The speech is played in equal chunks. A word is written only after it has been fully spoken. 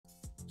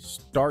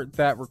start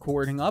that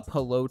recording up.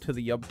 Hello to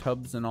the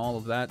Yubtubs and all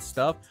of that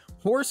stuff.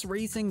 Horse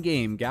racing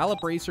game,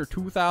 Gallop Racer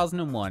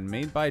 2001,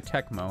 made by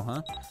Tecmo,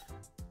 huh?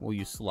 We'll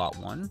use slot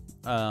 1.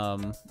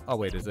 Oh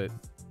wait, is it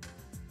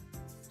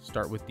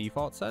start with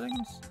default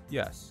settings?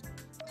 Yes.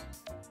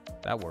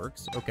 That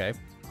works. Okay.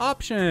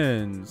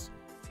 Options!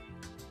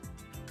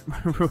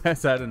 Who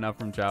has had enough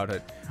from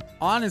childhood?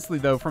 Honestly,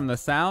 though, from the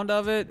sound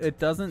of it, it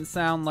doesn't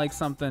sound like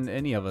something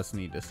any of us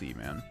need to see,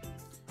 man.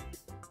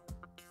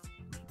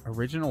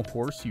 Original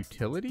horse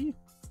utility?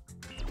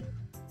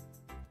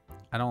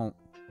 I don't...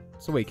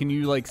 So wait, can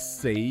you, like,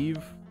 save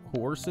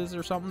horses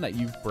or something that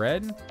you've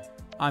bred?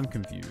 I'm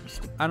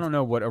confused. I don't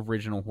know what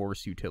original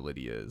horse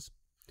utility is.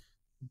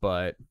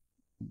 But,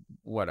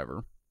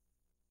 whatever.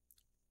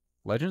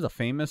 Legends of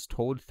Famous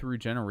told through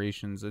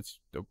generations. It's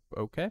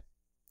okay.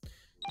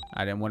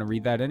 I didn't want to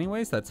read that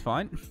anyways. That's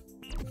fine.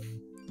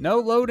 No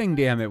loading,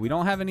 damn it. We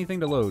don't have anything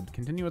to load.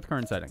 Continue with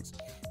current settings.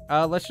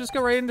 Let's just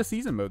go right into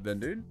season mode then,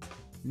 dude.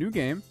 New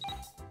game.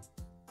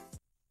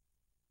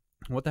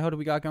 What the hell do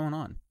we got going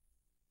on?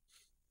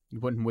 You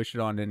wouldn't wish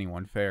it on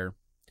anyone. Fair.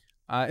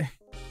 I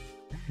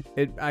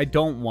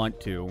don't want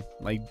to.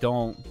 Like,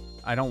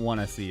 I don't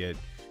want to see it.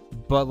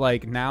 But,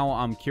 like, now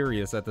I'm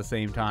curious at the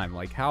same time.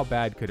 Like, how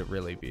bad could it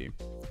really be?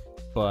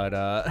 But,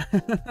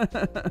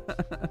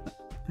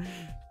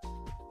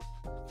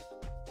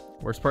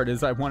 worst part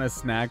is I want a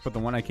snack, but the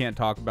one I can't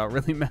talk about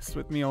really messed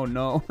with me. Oh,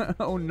 no.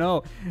 Oh,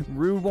 no.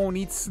 Rue won't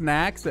eat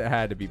snacks? It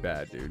had to be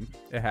bad, dude.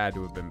 It had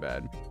to have been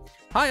bad.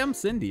 Hi, I'm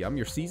Cindy. I'm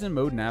your season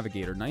mode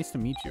navigator. Nice to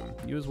meet you.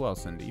 You as well,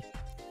 Cindy.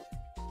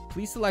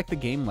 Please select the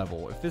game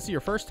level. If this is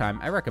your first time,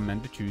 I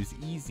recommend to choose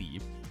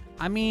easy.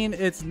 I mean,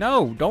 it's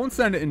no. Don't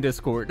send it in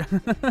Discord.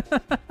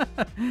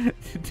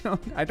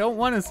 I don't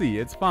want to see.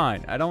 It's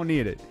fine. I don't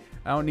need it.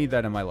 I don't need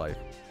that in my life.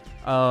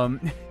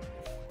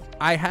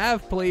 I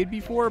have played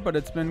before, but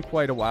it's been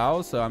quite a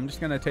while, so I'm just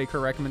going to take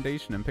her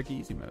recommendation and pick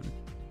easy mode.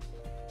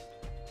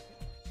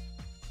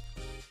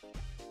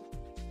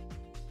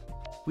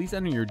 Please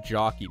enter your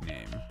jockey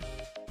name.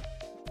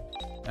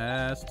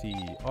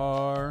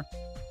 S-T-R-E-A-M.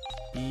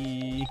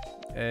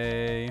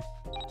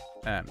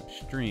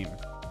 Stream.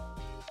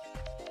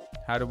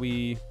 How do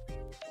we...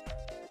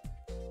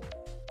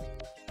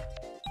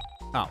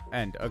 Oh,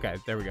 end. Okay,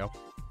 there we go.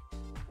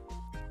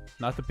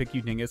 Not to pick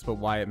you dingus, but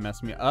why it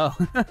messed me up.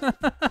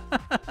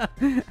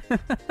 Oh.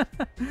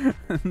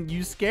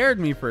 You scared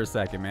me for a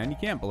second, man. You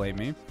can't blame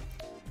me.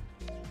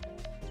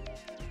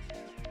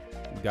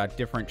 We got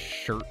different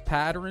shirt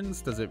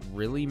patterns. Does it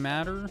really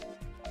matter?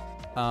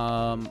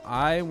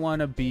 I want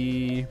to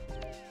be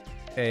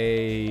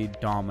a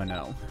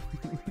domino.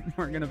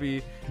 We're going to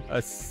be a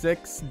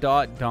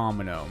 6-dot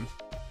domino.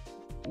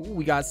 Ooh,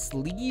 we got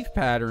sleeve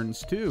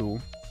patterns, too.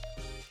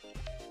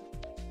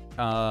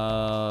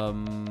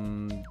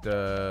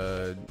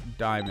 The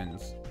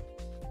diamonds.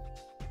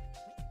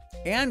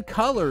 And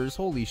colors.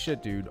 Holy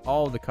shit, dude.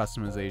 All the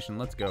customization.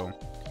 Let's go.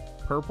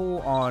 Purple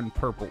on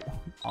purple.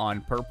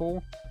 On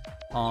purple.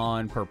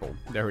 On purple.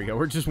 There we go.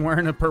 We're just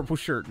wearing a purple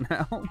shirt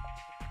now.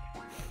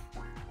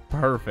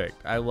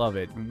 Perfect. I love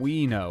it.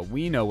 We know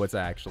what's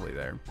actually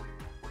there.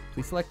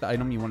 Please select the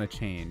item you want to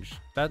change.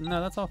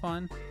 No, that's all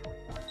fine.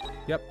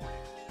 Yep.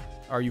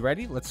 Are you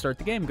ready? Let's start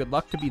the game. Good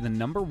luck to be the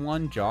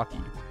 #1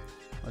 jockey.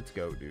 Let's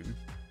go, dude.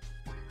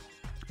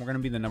 We're going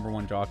to be the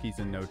 #1 jockeys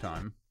in no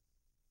time.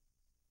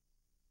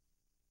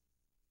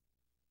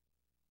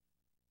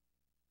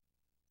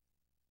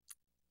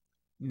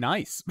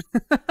 Nice.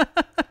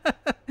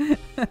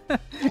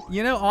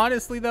 You know,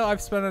 honestly, though,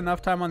 I've spent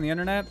enough time on the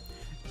internet.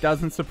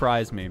 Doesn't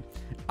surprise me.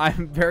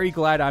 I'm very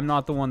glad I'm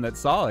not the one that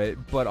saw it,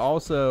 but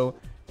also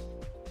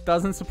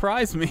doesn't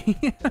surprise me.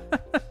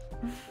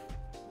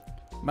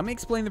 Let me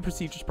explain the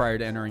procedures prior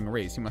to entering a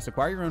race. You must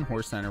acquire your own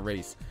horse to enter a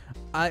race.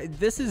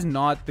 This is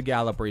not the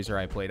Gallop Racer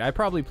I played. I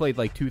probably played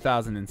like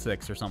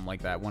 2006 or something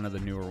like that, one of the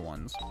newer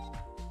ones.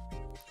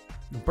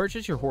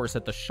 Purchase your horse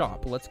at the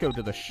shop. Let's go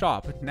to the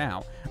shop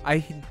now.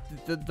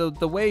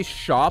 The way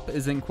shop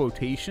is in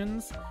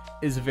quotations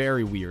is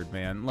very weird,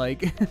 man.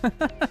 Like,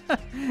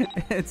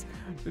 it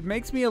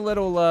makes me a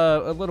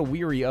little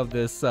weary of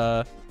this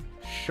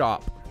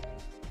shop.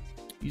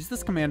 Use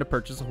this command to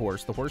purchase a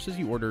horse. The horses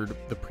you ordered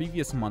the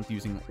previous month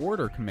using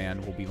order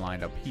command will be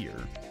lined up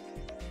here.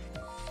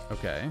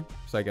 Okay,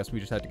 so I guess we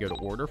just had to go to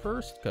order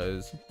first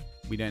because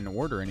we didn't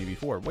order any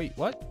before. Wait,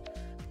 what?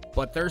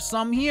 But there's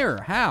some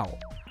here. How?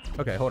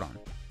 Okay, hold on.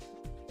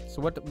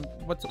 So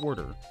what's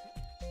order?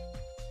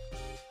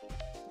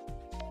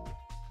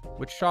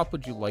 Which shop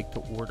would you like to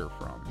order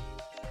from?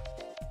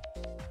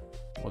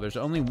 Well, there's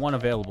only one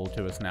available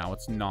to us now.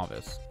 It's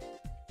Novice.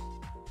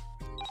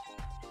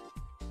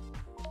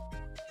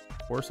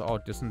 Horse all,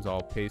 distance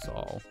all, pace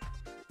all.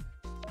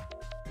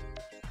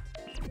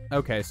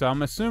 Okay, so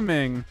I'm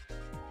assuming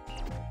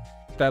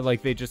that,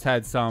 like, they just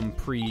had some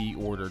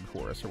pre-ordered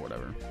for us or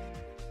whatever.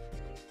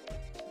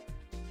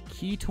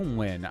 Key to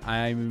win.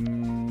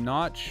 I'm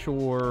not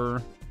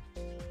sure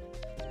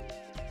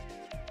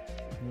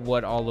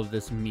what all of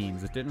this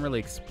means. It didn't really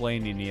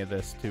explain any of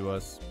this to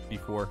us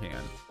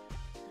beforehand.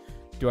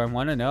 Do I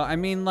want to know? I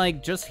mean,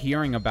 like, just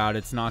hearing about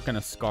it's not going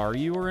to scar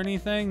you or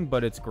anything,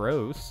 but it's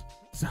gross.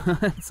 So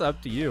it's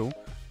up to you.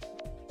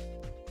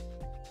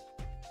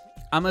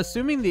 I'm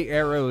assuming the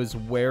arrow is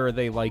where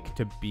they like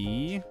to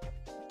be.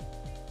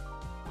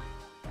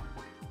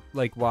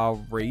 Like,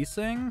 while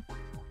racing.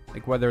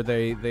 Like, whether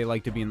they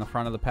like to be in the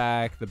front of the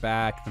pack, the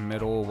back, the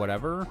middle,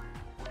 whatever.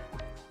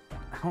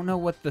 I don't know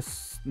what the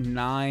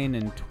 9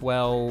 and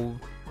 12,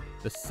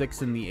 the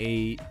 6 and the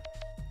 8...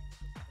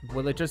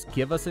 Will it just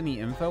give us any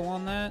info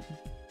on that?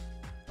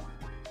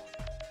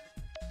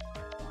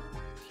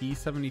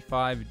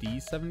 T75,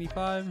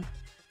 D75?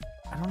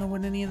 I don't know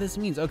what any of this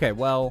means. Okay,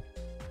 well...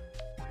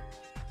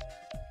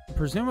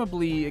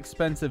 Presumably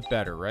expensive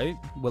better, right?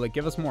 Will it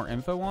give us more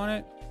info on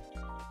it?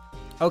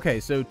 Okay,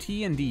 so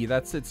T and D,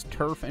 that's its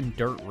turf and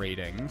dirt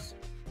ratings.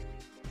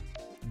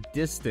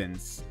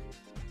 Distance.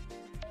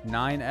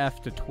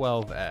 9F to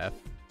 12F.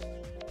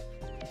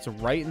 It's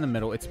right in the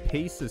middle. Its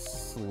pace is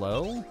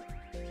slow.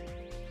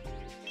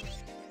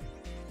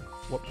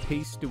 What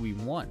pace do we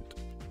want?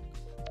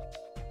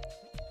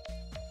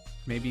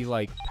 Maybe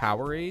like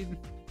Powerade?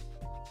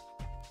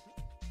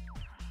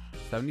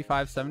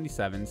 75,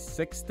 77,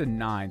 6 to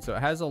 9. So it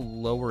has a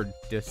lower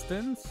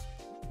distance.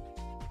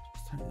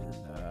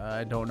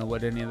 I don't know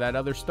what any of that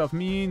other stuff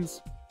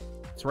means.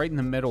 It's right in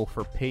the middle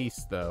for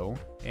pace, though,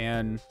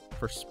 and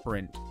for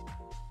sprint.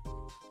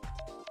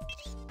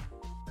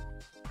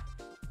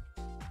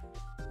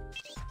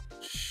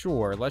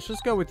 Sure, let's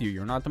just go with you.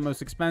 You're not the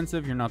most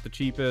expensive. You're not the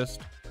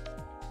cheapest.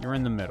 You're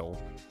in the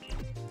middle.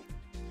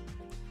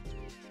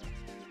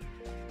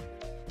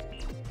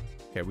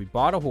 Okay, we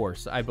bought a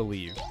horse, I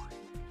believe.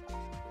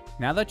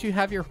 Now that you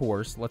have your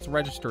horse, let's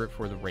register it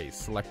for the race.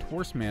 Select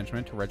horse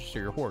management to register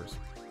your horse.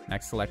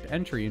 Next, select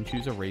entry and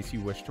choose a race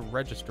you wish to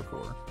register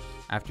for.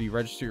 After you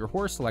register your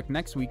horse, select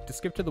next week to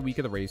skip to the week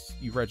of the race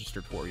you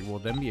registered for. You will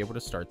then be able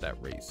to start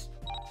that race.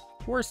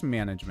 Horse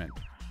management.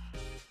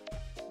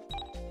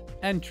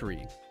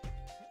 Entry.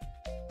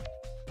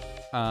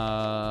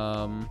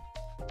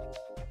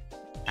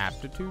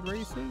 Aptitude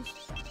races?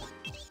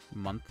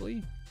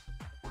 Monthly?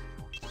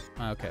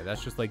 Okay,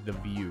 that's just like the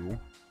view.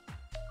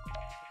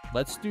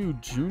 Let's do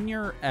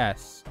Junior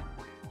S.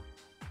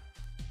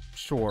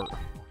 Sure.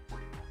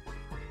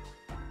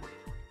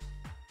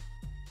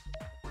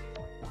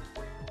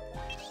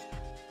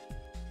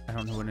 I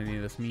don't know what any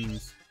of this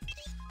means.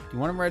 Do you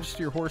want to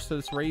register your horse to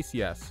this race?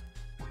 Yes.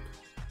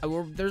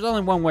 There's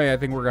only one way I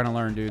think we're going to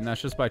learn, dude, and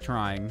that's just by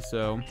trying.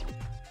 So,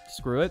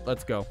 screw it.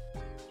 Let's go.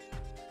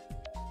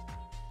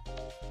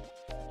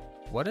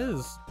 What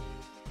is...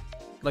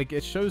 Like,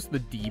 it shows the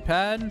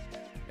D-pad,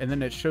 and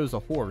then it shows a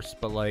horse,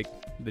 but, like,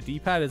 the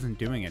D-pad isn't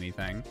doing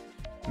anything.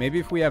 Maybe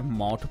if we have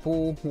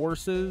multiple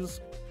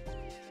horses,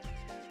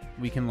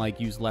 we can,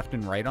 like, use left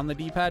and right on the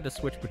D-pad to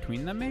switch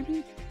between them,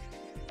 maybe?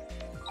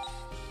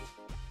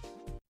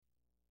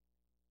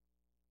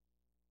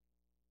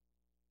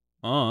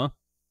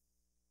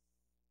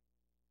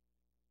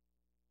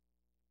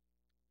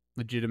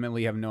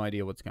 Legitimately have no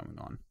idea what's going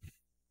on.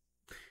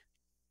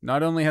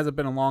 Not only has it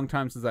been a long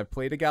time since I've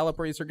played a Gallop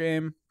Racer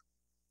game,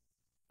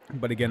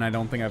 but again, I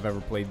don't think I've ever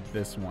played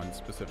this one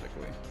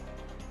specifically.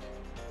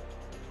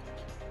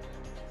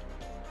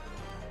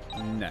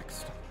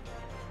 Next.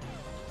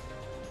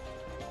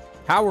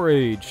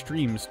 Powerade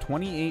streams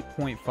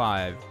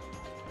 28.5.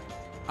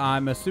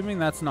 I'm assuming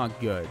that's not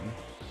good.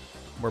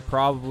 We're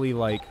probably,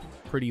 like,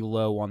 pretty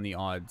low on the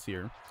odds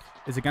here.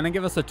 Is it going to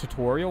give us a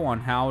tutorial on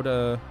how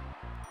to...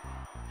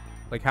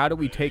 Like, how do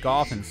we take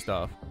off and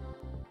stuff?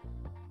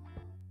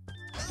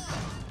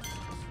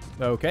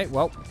 Okay,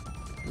 well,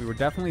 we were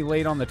definitely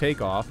late on the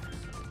takeoff.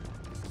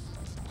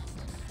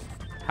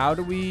 How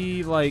do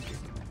we, like,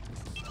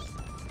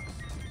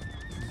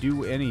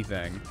 do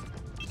anything?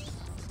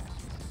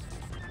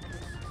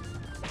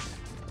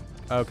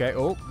 Okay,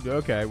 oh,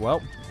 okay,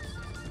 well.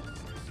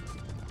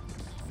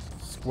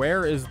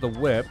 Square is the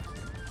whip.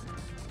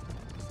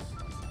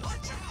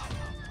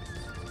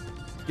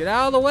 Get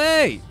out of the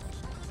way!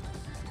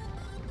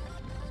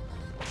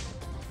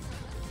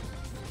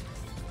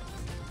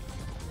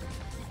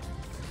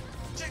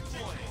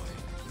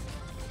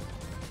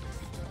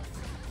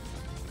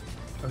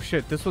 Oh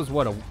shit, this was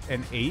what,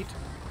 an 8?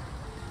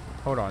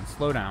 Hold on,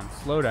 slow down,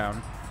 slow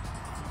down.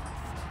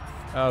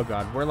 Oh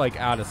god, we're like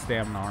out of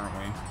stamina, aren't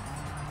we?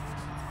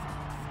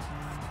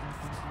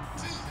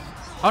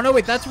 Oh no,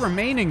 wait, that's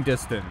remaining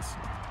distance,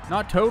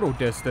 not total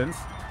distance.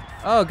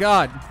 Oh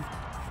god.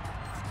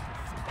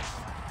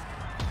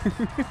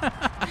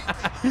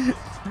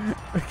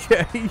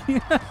 Okay.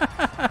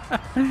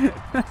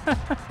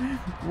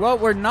 Well,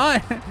 we're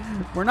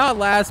not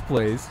last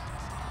place.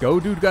 Go,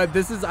 dude, God,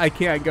 this is, I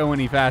can't go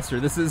any faster.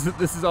 This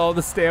is all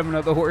the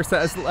stamina the horse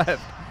has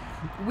left.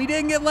 We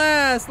didn't get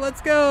last.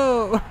 Let's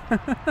go.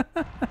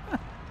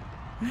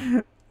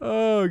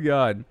 Oh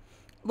god.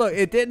 Look,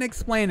 it didn't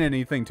explain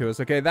anything to us,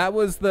 okay? That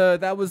was the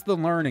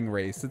learning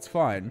race. It's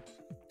fine.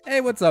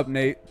 Hey, what's up,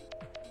 Nate?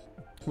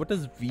 What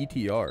does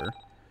VTR?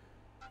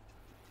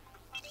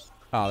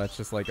 Oh, that's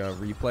just like a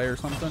replay or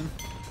something.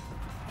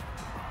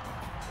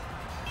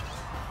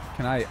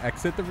 Can I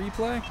exit the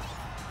replay?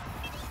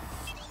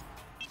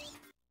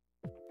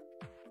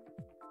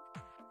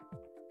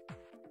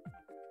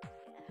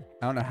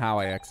 I don't know how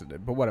I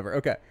exited, but whatever.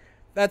 Okay.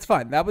 That's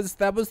fine. That was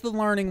the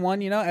learning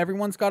one, you know?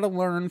 Everyone's got to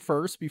learn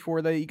first before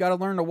you got to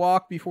learn to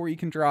walk before you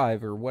can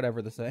drive, or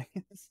whatever the saying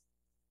is.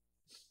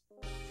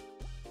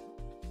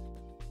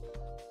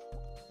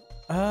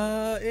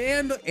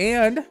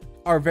 And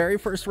our very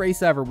first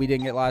race ever, we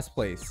didn't get last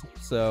place.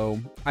 So,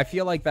 I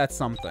feel like that's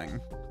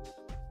something.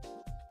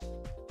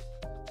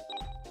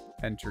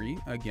 Entry,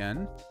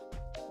 again.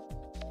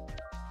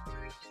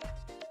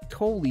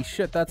 Holy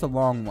shit, that's a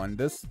long one.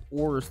 This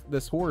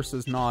horse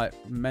is not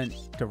meant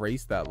to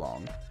race that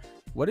long.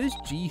 What is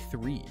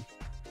G3?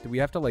 Do we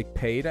have to, like,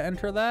 pay to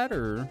enter that,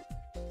 or?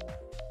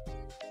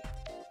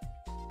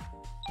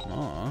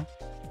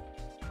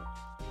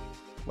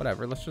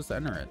 Whatever, let's just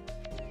enter it.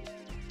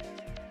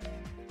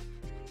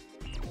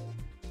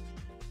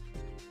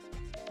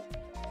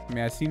 I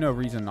mean, I see no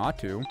reason not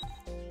to.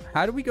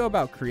 How do we go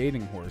about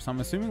creating horse? I'm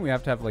assuming we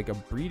have to have, like, a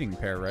breeding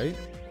pair, right?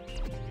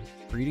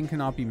 Breeding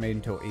cannot be made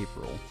until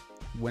April.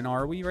 When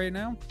are we right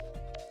now?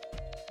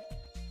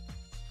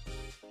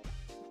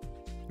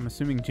 I'm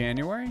assuming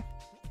January?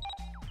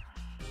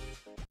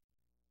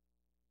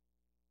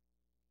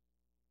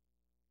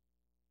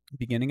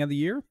 Beginning of the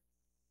year?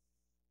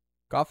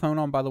 Got phone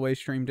on, by the way.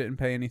 Stream didn't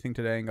pay anything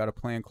today and got a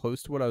plan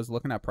close to what I was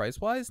looking at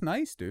price-wise.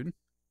 Nice, dude.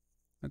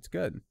 That's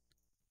good.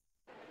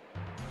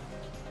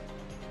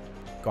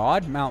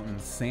 God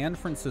Mountains, San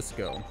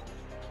Francisco.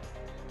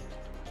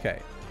 Okay.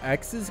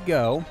 X is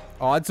go.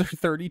 Odds are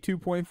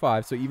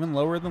 32.5, so even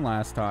lower than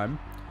last time.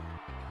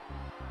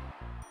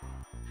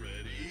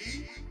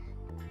 Ready?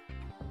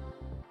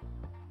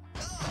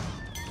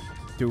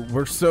 Dude,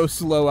 we're so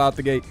slow out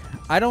the gate.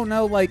 I don't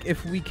know, like,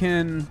 if we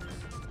can...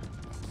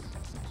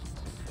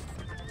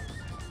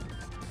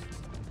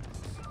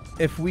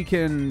 If we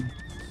can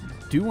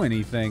do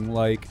anything,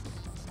 like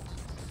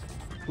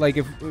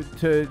if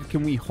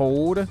can we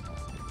hold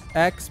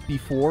X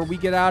before we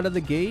get out of the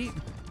gate?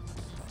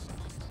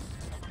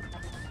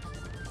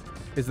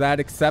 Is that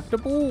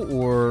acceptable?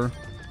 Or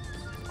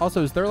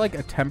also, is there like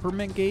a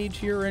temperament gauge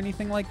here or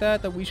anything like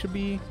that that we should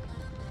be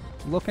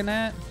looking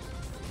at?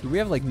 Do we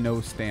have like no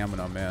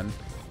stamina, man?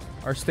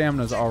 Our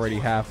stamina's already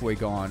halfway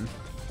gone.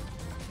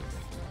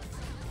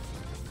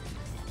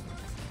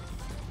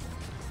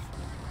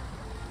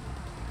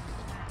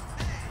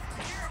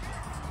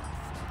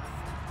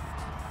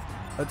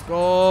 Let's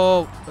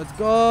go! Let's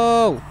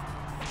go!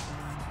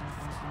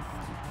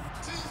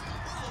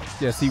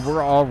 Yeah, see,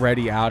 we're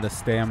already out of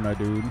stamina,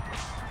 dude.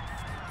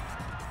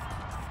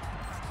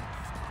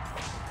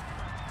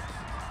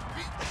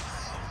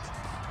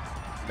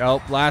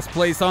 Nope, last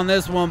place on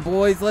this one,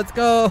 boys. Let's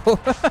go!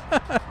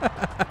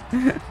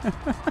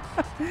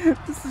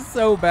 This is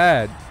so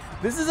bad.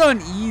 This is on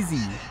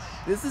easy.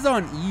 This is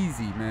on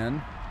easy,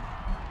 man.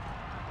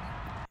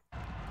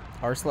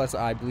 Arceless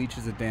eye bleach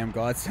is a damn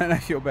godsend. I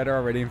feel better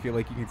already and feel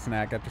like you can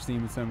snack after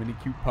seeing so many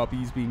cute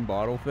puppies being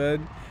bottle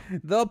fed.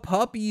 The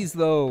puppies,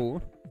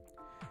 though.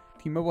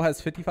 T-Mobile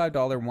has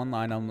 $55 one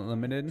line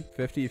unlimited.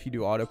 $50 if you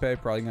do auto pay.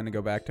 Probably going to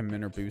go back to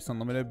Min or Boost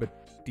unlimited,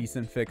 but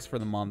decent fix for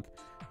the month.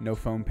 No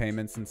phone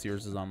payments since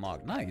yours is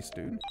unlocked. Nice,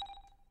 dude.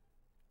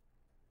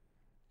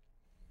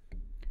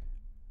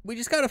 We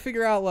just got to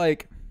figure out,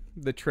 like,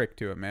 the trick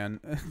to it, man.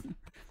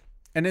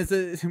 And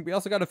we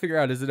also got to figure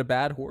out, is it a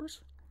bad horse?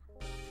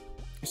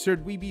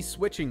 Should we be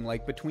switching,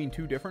 like, between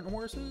two different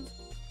horses?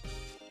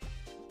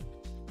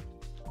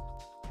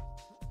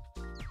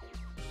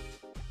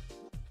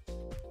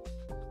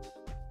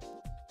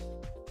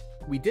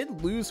 We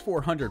did lose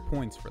 400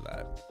 points for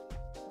that.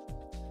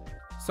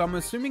 So I'm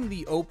assuming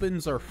the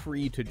opens are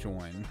free to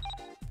join.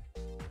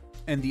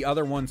 And the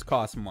other ones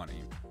cost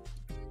money.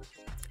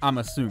 I'm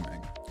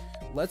assuming.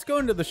 Let's go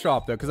into the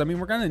shop, though, because, I mean,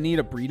 we're going to need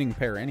a breeding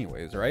pair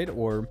anyways, right?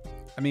 Or,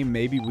 I mean,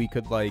 maybe we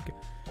could, like,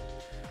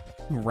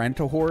 rent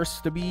a horse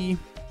to be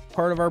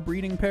part of our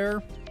breeding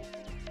pair.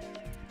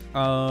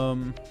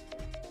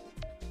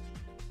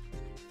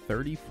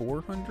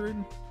 3,400?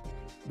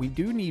 We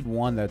do need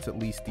one that's at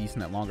least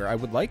decent at longer. I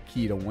would like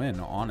Key to win,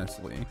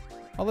 honestly.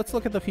 Oh, let's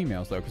look at the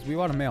females, though, because we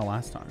got a male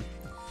last time.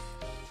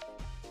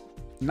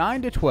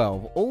 9 to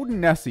 12. Old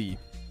Nessie.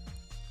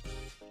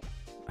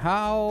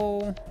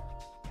 How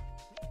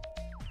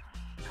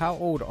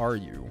old are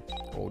you,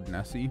 Old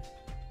Nessie?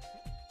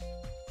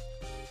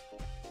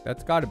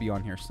 That's got to be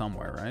on here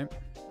somewhere, right?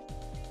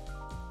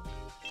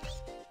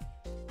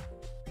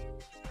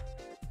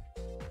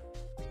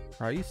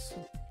 Price?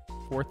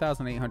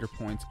 4,800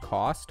 points.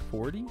 Cost?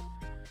 40?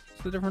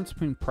 What's the difference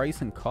between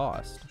price and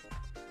cost?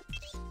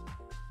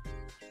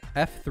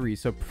 F3,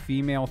 so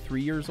female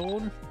 3 years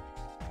old?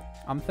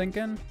 I'm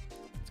thinking.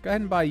 Let's go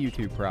ahead and buy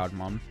YouTube, Proud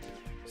Mom.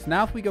 So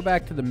now if we go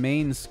back to the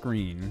main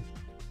screen.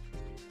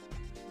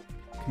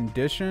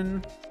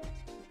 Condition.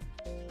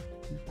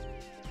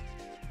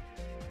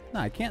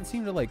 No, I can't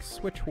seem to, like,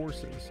 switch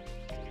horses.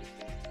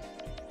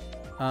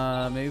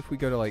 Maybe if we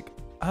go to, like...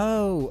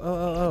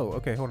 Oh,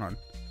 okay, hold on.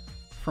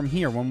 From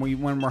here, when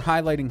we're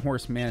highlighting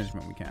horse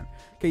management, we can.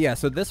 Okay, yeah,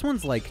 so this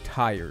one's like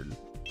tired.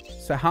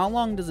 So how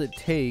long does it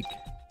take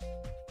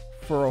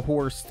for a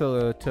horse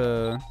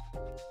to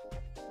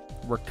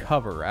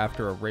recover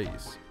after a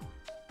race?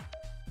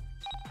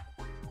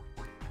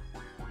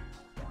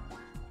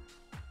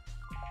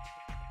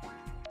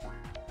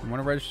 You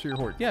want to register your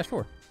horse? Yeah,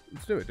 sure.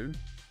 Let's do it, dude.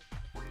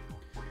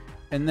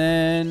 And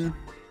then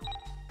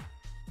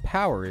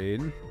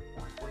Powerade.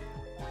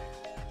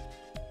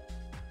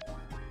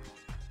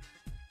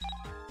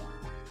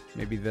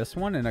 Maybe this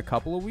one in a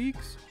couple of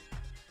weeks.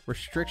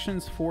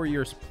 Restrictions 4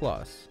 years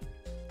plus.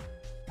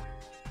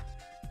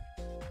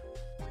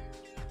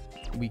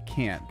 We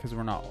can't because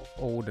we're not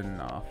old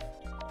enough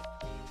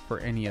for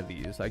any of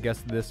these. I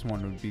guess this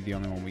one would be the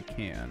only one we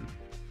can.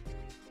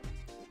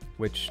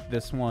 Which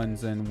this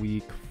one's in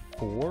week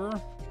 4.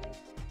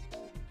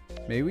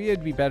 Maybe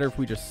it'd be better if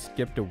we just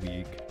skipped a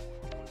week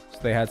so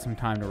they had some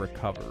time to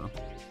recover.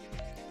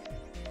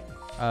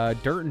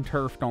 Dirt and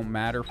turf don't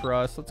matter for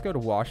us. Let's go to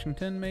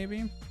Washington,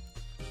 maybe.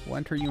 We'll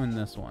enter you in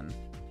this one.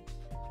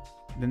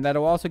 Then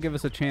that'll also give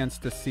us a chance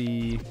to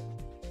see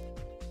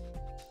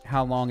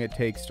how long it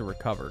takes to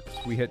recover.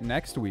 Because we hit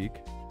next week.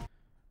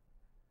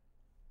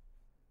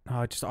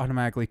 Oh, it just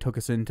automatically took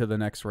us into the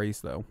next race,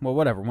 though. Well,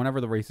 whatever. Whenever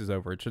the race is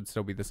over, it should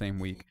still be the same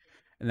week.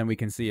 And then we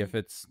can see if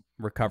it's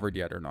recovered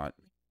yet or not.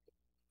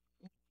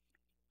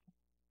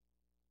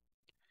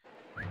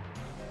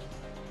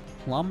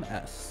 Plum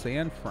S,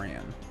 San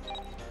Fran.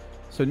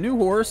 So new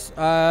horse,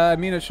 I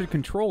mean, it should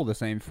control the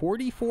same.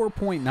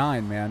 44.9,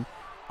 man.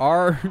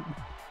 Our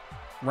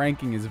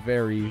ranking is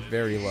very,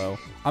 very low.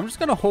 I'm just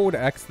going to hold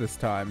X this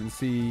time and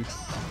see.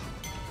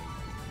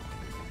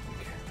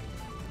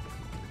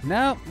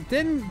 No,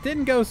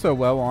 didn't go so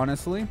well,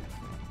 honestly.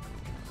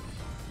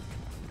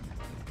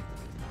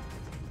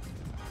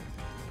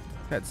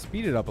 That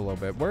speed it up a little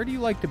bit. Where do you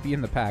like to be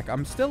in the pack?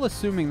 I'm still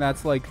assuming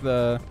that's like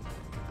the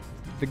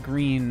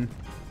green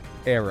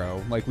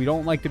arrow. Like, we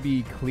don't like to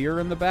be clear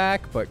in the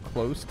back, but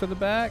close to the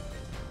back.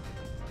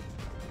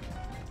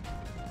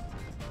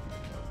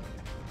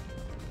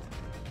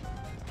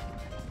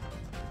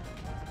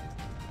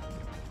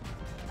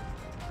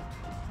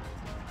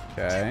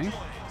 Okay.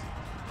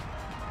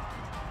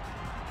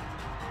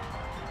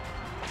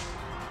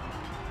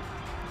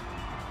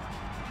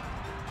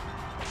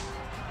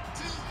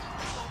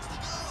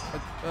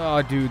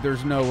 Oh, dude,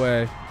 there's no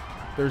way.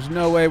 There's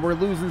no way. We're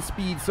losing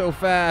speed so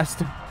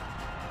fast.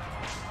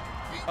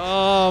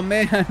 Oh,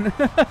 man.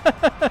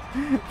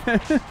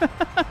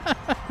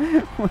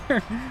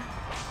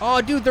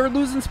 Oh, dude, they're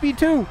losing speed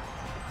too.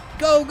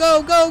 Go,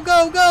 go, go,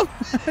 go, go.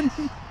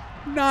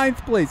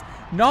 9th place.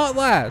 Not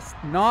last.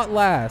 Not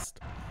last.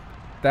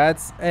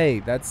 That's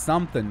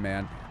something,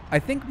 man. I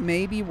think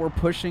maybe we're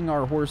pushing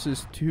our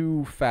horses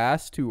too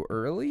fast, too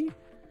early.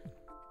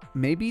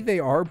 Maybe they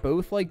are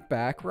both like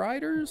back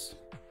riders.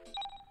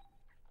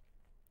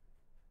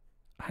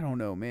 I don't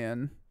know,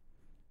 man.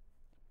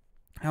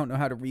 I don't know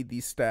how to read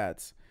these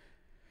stats.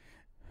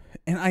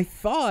 And I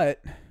thought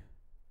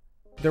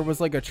there was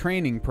like a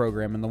training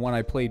program in the one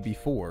I played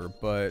before,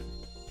 but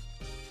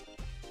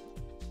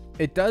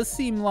it does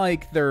seem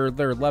like they're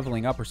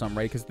leveling up or something,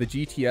 right? Because the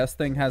GTS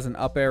thing has an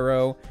up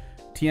arrow.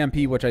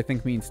 TMP, which I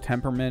think means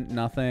temperament,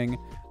 nothing.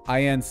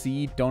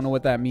 INC, don't know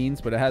what that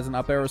means, but it has an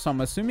up arrow. So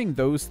I'm assuming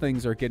those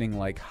things are getting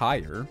like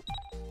higher.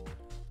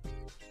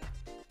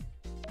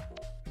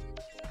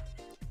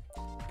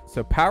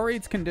 So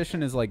Powerade's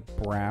condition is like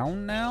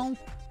brown now.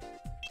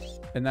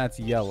 And that's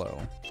yellow.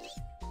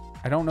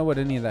 I don't know what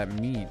any of that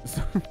means.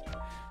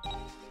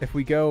 If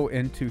we go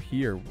into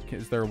here,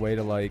 is there a way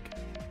to like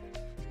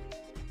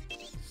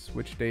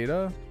switch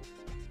data?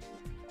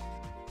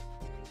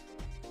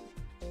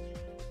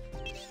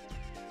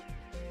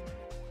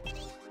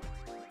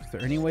 Is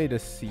there any way to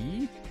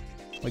see?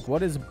 Like, what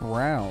does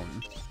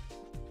brown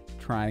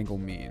triangle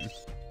mean?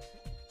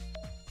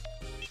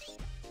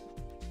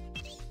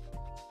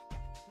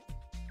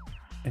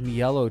 And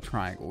yellow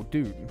triangle.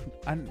 Dude,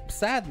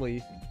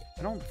 sadly,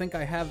 I don't think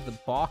I have the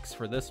box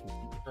for this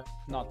one.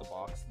 Not the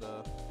box,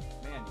 the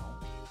manual.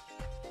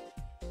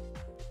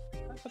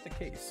 I put the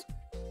case.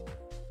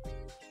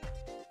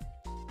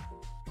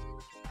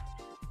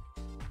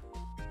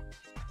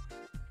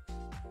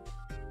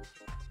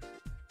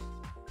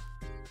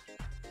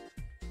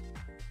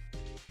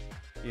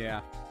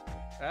 Yeah.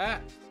 Ah!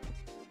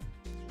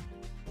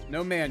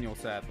 No manual,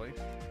 sadly.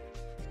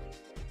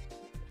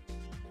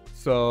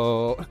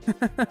 So,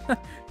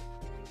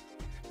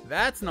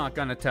 that's not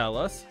gonna tell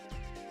us.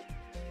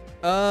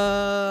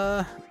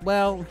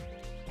 Well,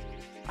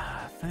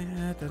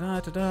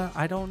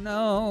 I don't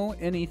know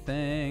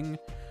anything.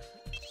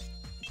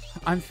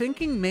 I'm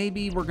thinking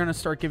maybe we're gonna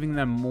start giving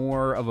them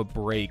more of a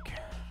break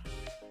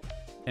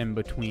in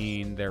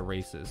between their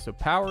races. So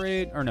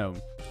Powerade, or no,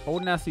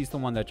 Old Nessie's the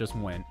one that just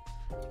went.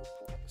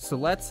 So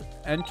let's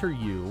enter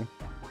you,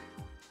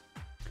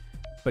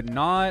 but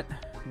not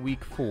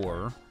week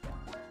 4.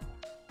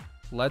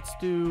 Let's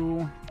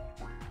do...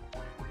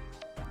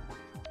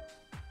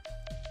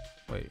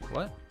 Wait,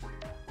 what?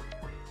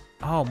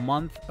 Oh,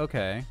 month.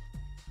 Okay.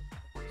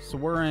 So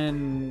we're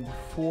in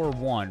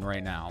 4-1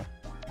 right now.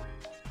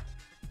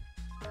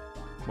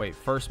 Wait,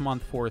 first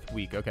month, 4th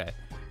week. Okay.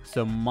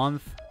 So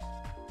month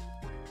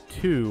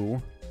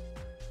 2,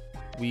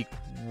 week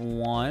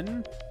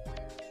 1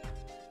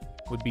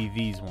 would be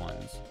these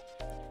ones.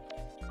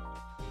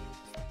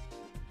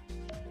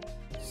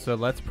 So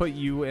let's put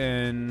you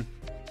in...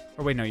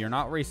 Oh, wait, no, you're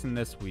not racing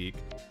this week.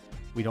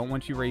 We don't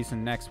want you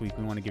racing next week.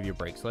 We want to give you a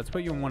break. So let's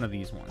put you in one of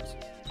these ones.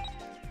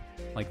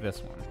 Like this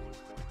one.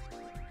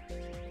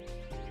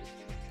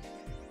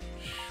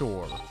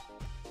 Sure.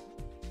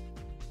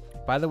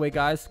 By the way,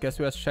 guys, guess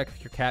who has to check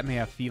if your cat may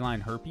have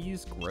feline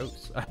herpes?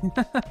 Gross.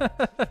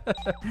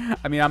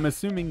 I mean, I'm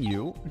assuming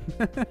you.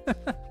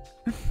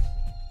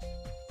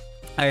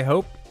 I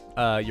hope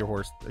your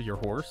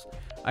horse.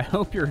 I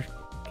hope your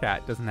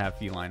cat doesn't have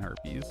feline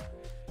herpes.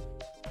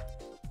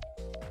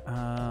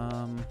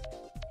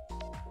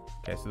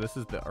 Okay, so this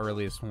is the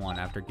earliest one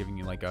after giving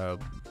you like a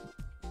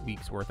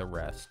week's worth of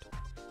rest.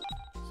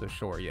 So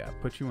sure, yeah,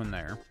 put you in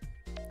there.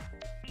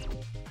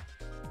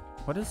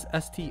 What is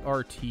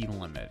STRT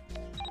limit?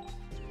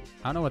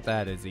 I don't know what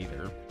that is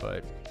either,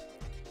 but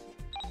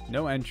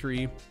no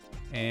entry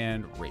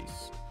and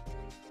race.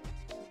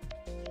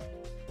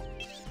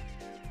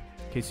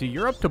 Okay, so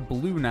you're up to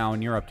blue now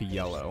and you're up to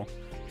yellow.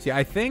 See,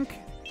 I think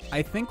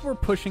we're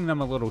pushing them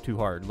a little too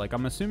hard. Like,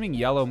 I'm assuming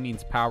yellow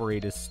means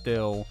Powerade is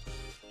still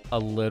a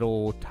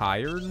little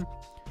tired.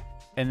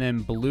 And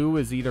then blue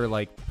is either,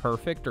 like,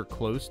 perfect or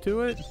close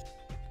to it.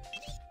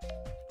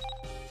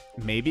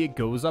 Maybe it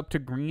goes up to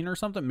green or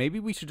something. Maybe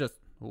we should just...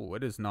 Oh,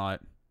 it is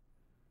not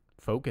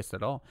focused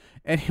at all.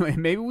 Anyway,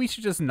 maybe we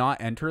should just not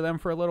enter them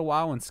for a little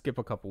while and skip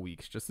a couple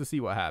weeks just to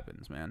see what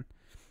happens, man.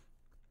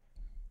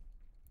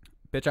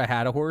 Bitch, I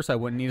had a horse. I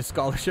wouldn't need a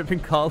scholarship in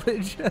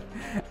college.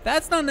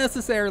 That's not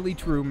necessarily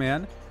true,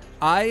 man.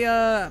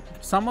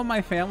 Some of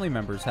my family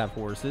members have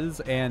horses,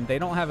 and they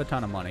don't have a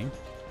ton of money.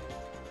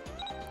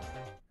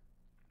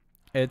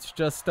 It's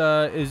just,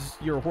 is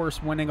your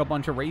horse winning a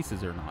bunch of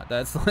races or not?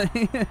 That's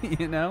like,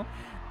 you know,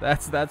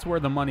 that's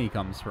where the money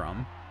comes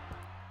from.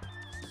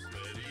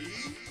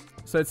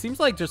 So it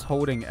seems like just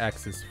holding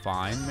X is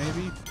fine,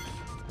 maybe.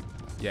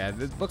 Yeah,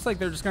 it looks like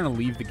they're just going to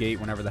leave the gate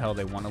whenever the hell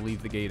they want to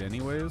leave the gate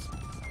anyways.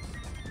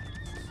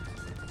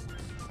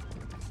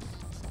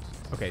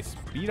 Okay,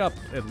 speed up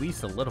at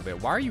least a little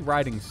bit. Why are you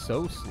riding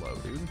so slow,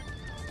 dude?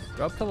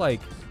 Go up to,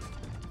 like,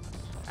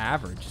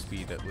 average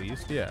speed at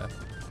least. Yeah.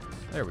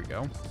 There we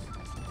go.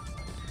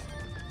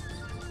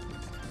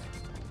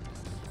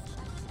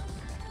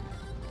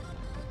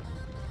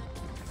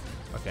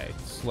 Okay,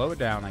 slow it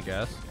down, I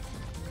guess.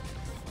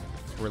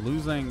 We're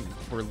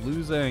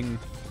losing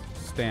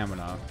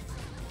stamina,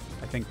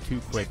 I think, too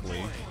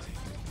quickly.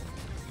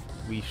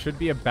 We should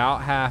be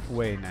about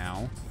halfway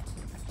now.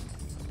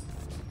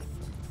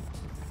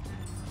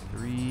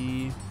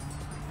 3.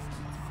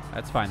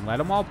 That's fine. Let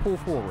them all pull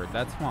forward.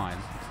 That's fine.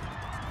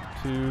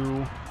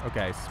 2.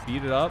 Okay,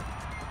 speed it up.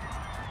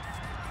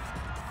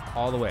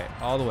 All the way.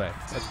 All the way.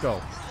 Let's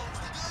go.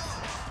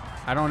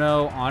 I don't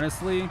know,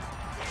 honestly.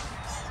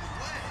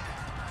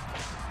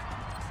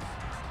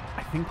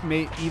 I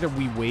think either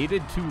we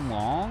waited too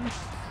long.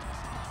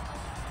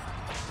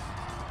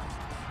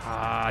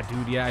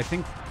 Dude, yeah, I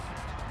think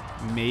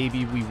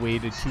maybe we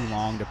waited too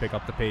long to pick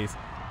up the pace.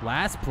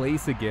 Last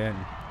place again.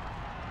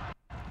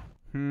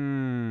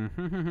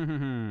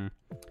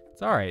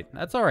 It's alright.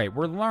 That's alright.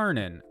 We're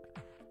learning.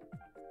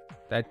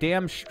 That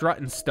damn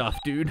strutting stuff,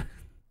 dude.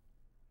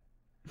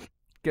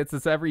 Gets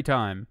us every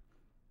time.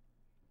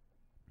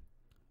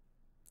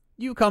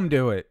 You come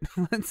do it.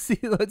 Let's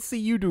see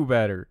you do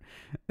better.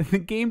 The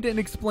game didn't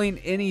explain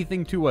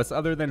anything to us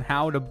other than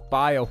how to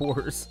buy a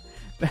horse.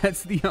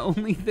 That's the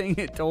only thing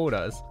it told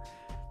us.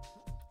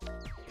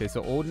 Okay,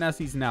 so Old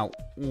Nessie's now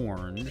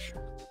orange,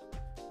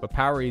 but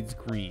Powerade's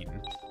green.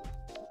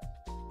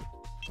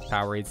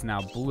 Powerade's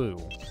now blue.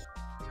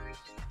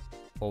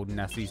 Old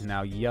Nessie's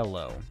now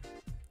yellow.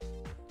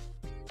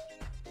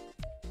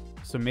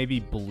 So maybe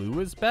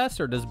blue is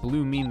best, or does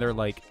blue mean they're,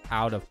 like,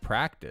 out of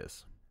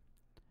practice?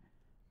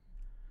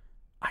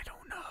 I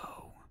don't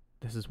know.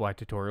 This is why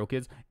tutorial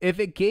kids... If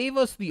it gave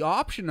us the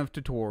option of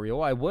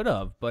tutorial, I would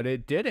have, but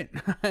it didn't.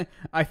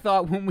 I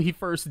thought when we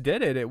first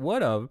did it, it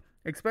would have.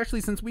 Especially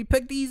since we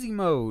picked easy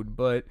mode,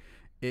 but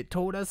it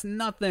told us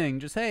nothing.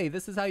 Just, hey,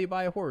 this is how you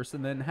buy a horse,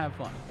 and then have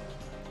fun.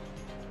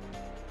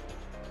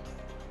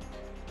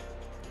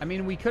 I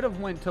mean, we could have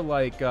went to,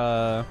 like,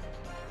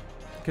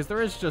 because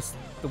there is just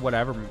the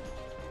whatever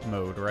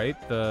mode, right?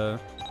 The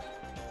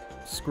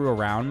screw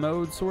around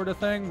mode sort of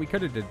thing. We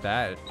could have did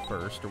that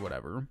first or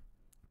whatever.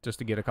 Just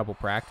to get a couple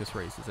practice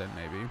races in,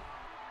 maybe.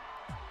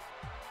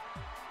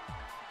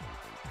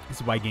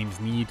 This is why games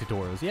need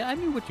tutorials. Yeah, I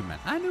knew what you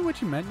meant. I knew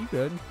what you meant. You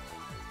good.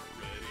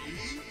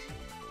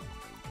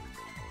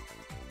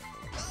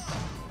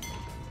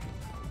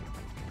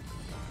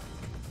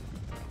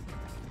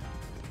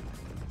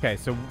 Okay,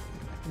 so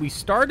we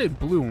started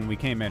blue when we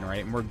came in,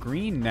 right? And we're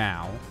green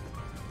now.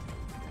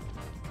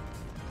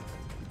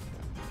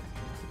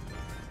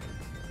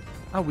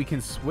 Oh, we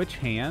can switch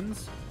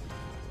hands?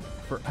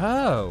 For...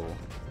 Oh.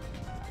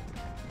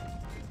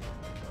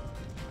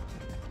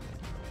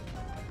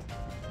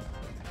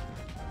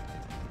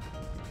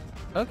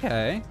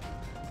 Okay.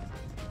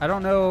 I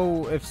don't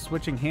know if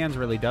switching hands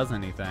really does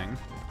anything.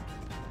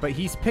 But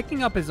he's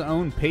picking up his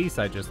own pace,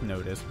 I just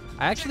noticed.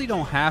 I actually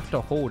don't have to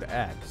hold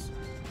X.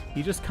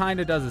 He just kind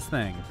of does his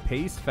thing.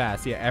 Pace,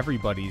 fast. Yeah,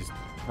 everybody's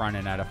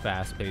running at a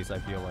fast pace, I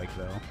feel like,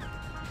 though.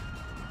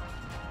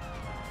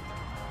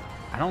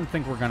 I don't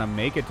think we're going to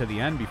make it to the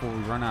end before we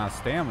run out of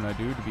stamina,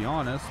 dude, to be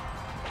honest.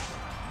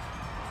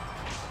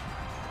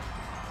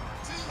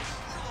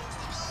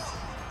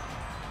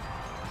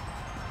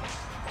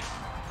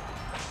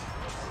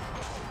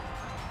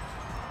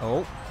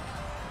 Oh.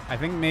 I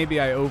think maybe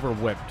I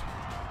over-whipped.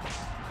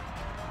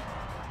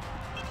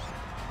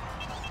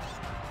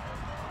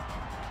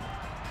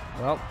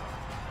 Well,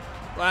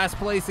 last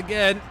place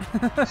again.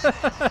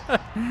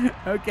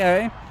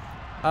 Okay.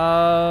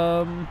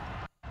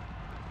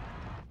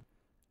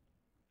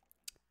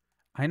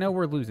 I know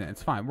we're losing.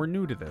 It's fine. We're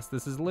new to this.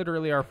 This is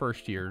literally our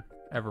first year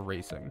ever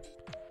racing.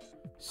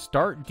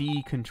 Start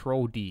D,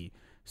 control D.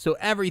 So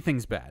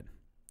everything's bad.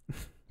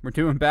 We're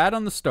doing bad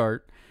on the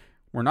start.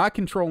 We're not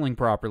controlling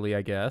properly,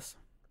 I guess.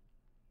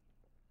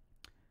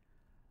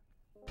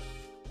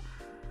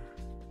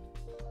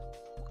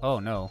 Oh,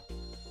 no.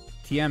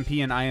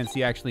 TMP and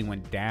INC actually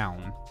went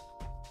down.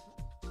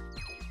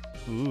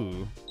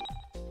 Ooh.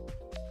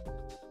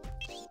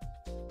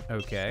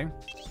 Okay.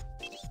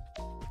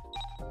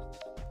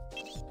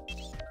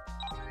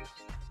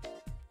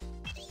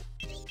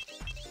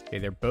 Okay,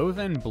 they're both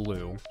in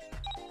blue.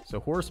 So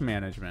horse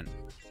management.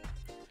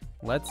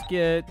 Let's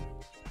get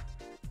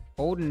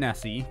Old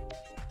Nessie.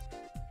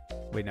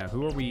 Wait, now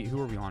who are we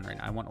on right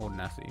now? I want Old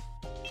Nessie.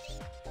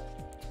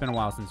 It's been a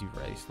while since you've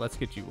raced. Let's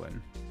get you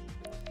in.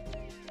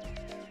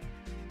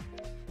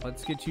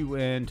 Let's get you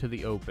into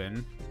the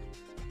open.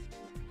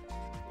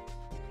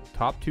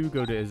 Top 2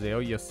 go to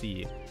Azalea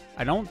C.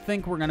 I don't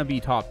think we're going to be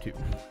top 2.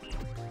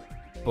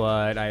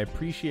 But I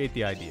appreciate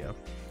the idea.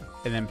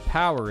 And then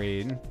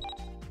Powerade.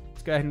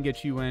 Let's go ahead and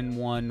get you in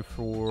one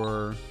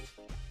for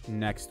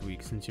next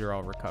week since you're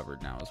all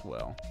recovered now as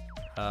well.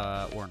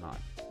 Or not.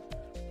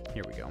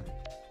 Here we go.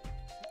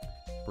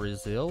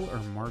 Brazil or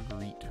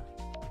Marguerite?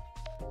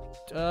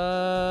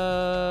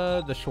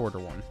 The shorter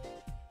one.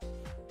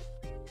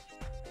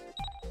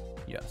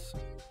 Yes.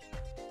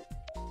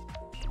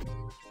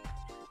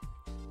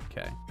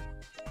 Okay.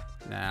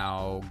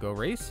 Now, go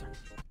race.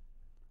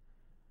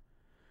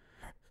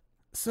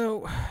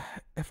 So,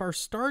 if our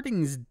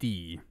starting's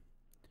D,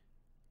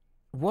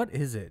 what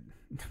is it?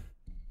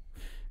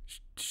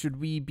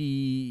 Should we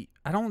be...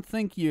 I don't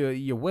think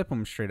you whip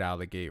them straight out of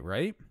the gate,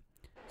 right?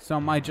 So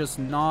am I just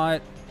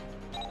not...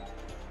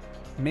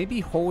 Maybe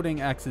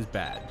holding X is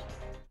bad.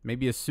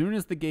 Maybe as soon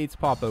as the gates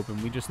pop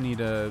open, we just need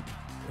to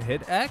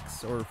hit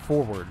X or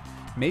forward.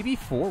 Maybe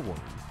forward.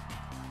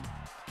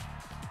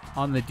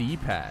 On the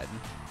D-pad.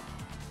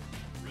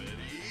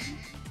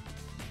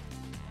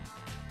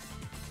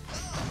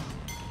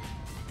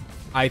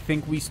 I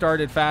think we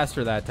started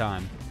faster that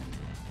time.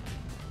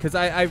 Because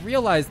I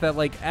realized that,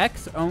 like,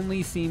 X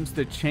only seems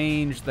to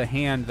change the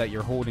hand that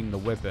you're holding the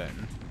whip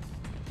in.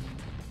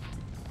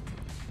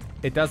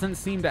 It doesn't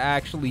seem to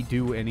actually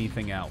do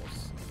anything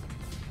else.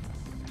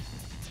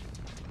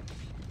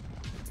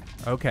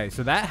 Okay,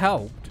 so that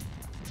helped.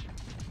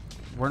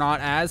 We're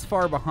not as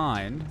far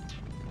behind.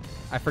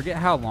 I forget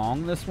how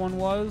long this one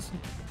was.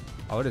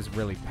 Oh, it is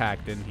really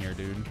packed in here,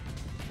 dude.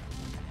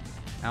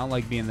 I don't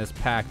like being this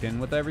packed in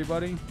with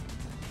everybody.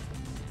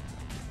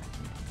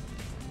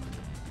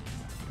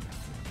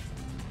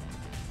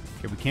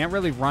 Okay, we can't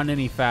really run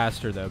any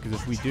faster though, because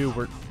if we do,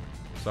 we're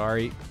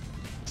sorry.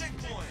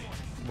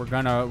 We're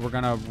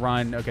gonna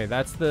run. Okay,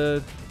 that's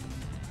the.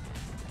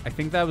 I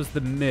think that was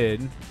the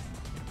mid.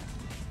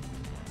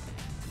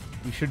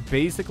 We should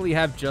basically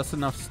have just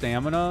enough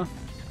stamina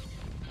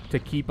to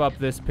keep up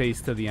this pace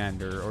to the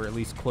end, or at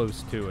least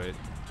close to it.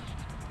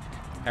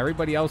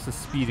 Everybody else is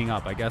speeding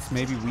up. I guess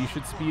maybe we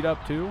should speed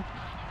up too.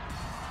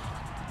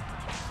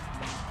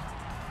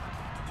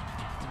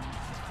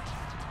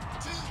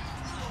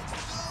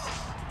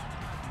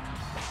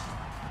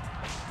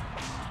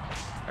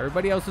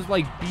 Everybody else is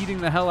like beating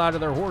the hell out of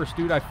their horse,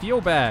 dude. I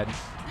feel bad.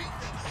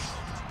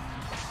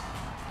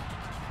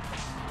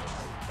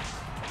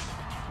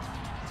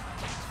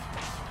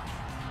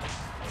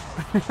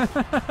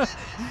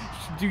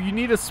 Do you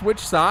need to switch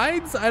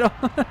sides? I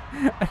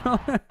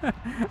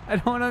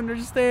don't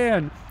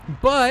understand.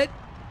 But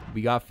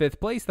we got 5th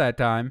place that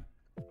time.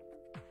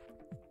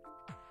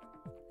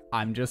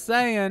 I'm just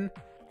saying,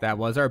 that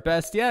was our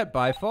best yet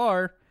by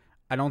far.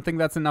 I don't think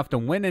that's enough to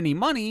win any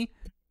money,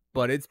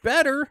 but it's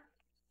better.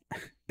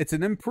 It's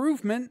an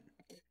improvement.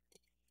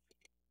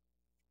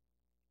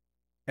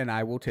 And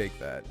I will take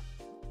that.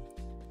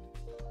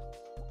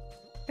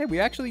 Hey,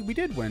 we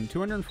did win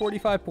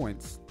 245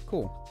 points.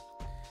 Cool.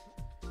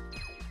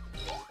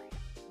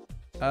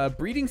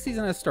 Breeding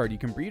season has started. You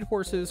can breed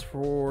horses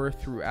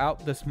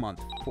throughout this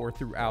month.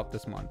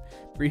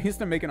 Breeding is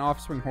to make an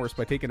offspring horse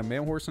by taking a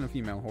male horse and a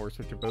female horse,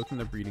 which are both in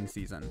the breeding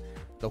season.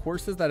 The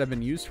horses that have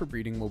been used for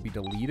breeding will be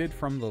deleted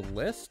from the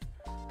list.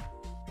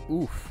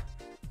 Oof.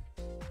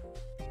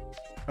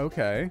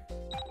 Okay.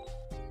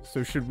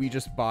 So should we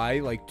just buy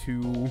like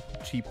 2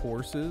 cheap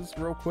horses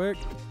real quick?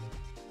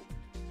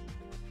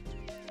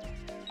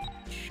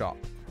 Shop.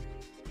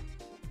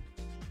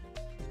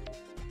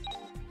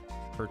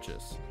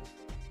 Purchase.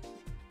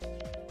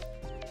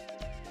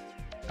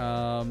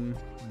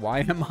 Why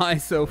am I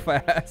so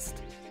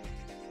fast?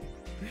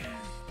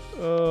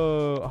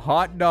 Oh,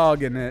 hot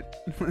dog in it.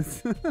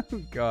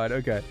 God,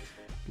 okay.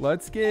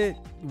 Let's get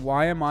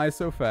why am I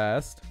so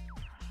fast?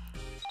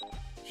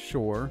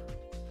 Sure.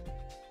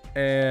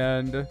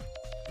 And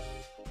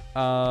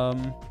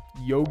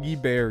Yogi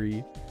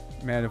Berry.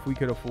 Man, if we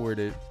could afford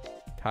it.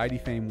 Tidy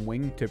Fame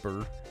Wing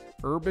Tipper.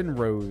 Urban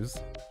Rose.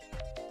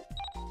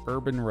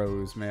 Urban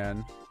Rose,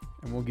 man.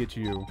 And we'll get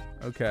you.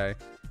 Okay.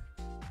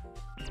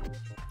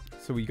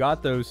 So we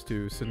got those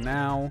 2. So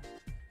now,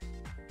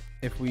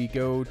 if we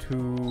go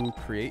to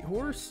create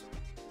horse.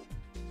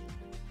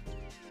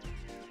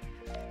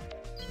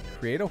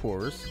 Create a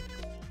horse.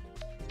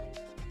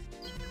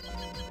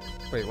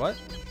 Wait, what?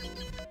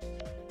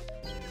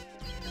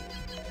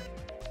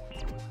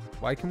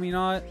 Why can we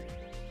not?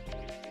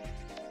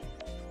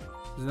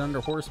 Is it under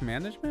horse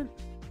management?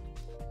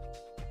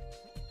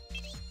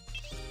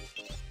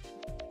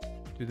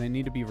 Do they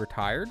need to be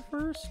retired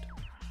first?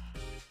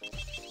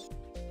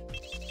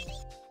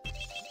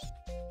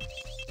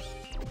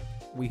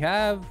 We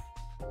have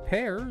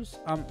pairs.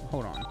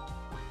 Hold on.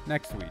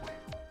 Next week.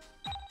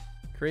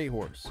 Create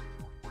horse.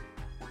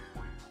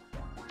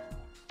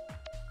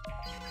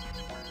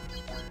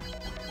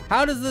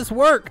 How does this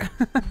work?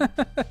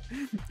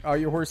 Oh,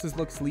 your horses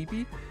look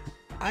sleepy?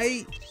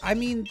 I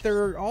mean,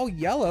 they're all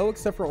yellow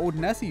except for old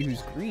Nessie,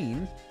 who's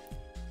green.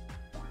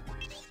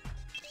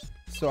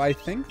 So I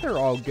think they're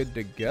all good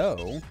to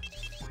go.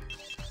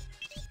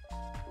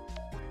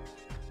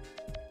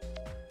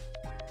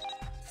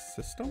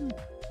 System?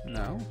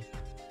 No.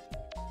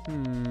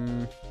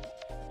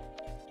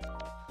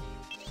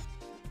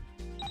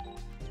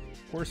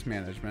 Horse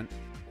management.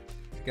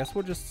 Guess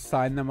we'll just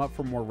sign them up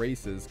for more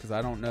races, because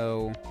I don't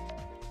know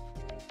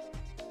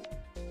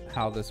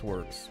how this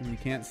works. We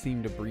can't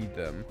seem to breed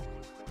them.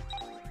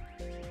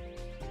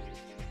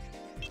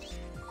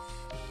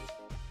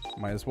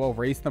 Might as well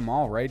race them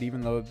all, right?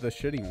 Even though the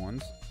shitty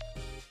ones.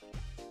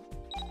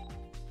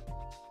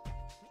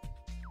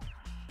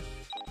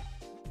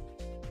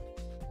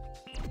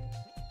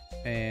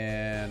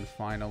 And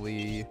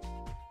finally,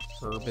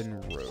 Urban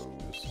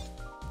Rose.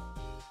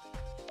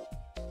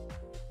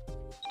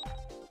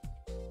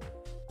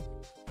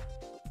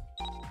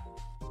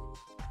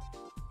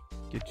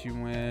 Get you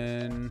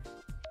in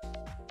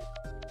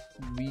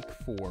week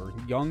 4.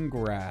 Young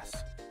Grass.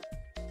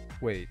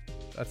 Wait,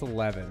 that's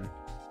 11.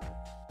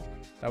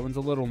 That one's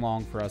a little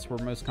long for us.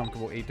 We're most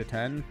comfortable 8 to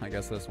 10. I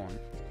guess this one.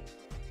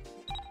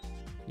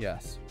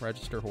 Yes,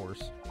 register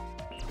horse.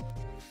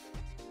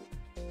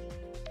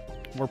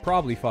 We're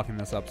probably fucking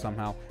this up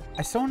somehow.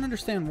 I still don't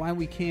understand why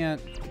we can't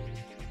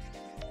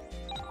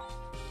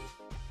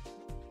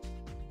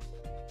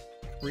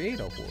create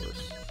a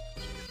horse.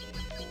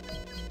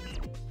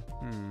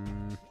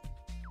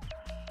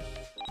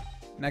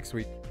 Next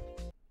week.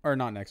 Or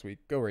not next week.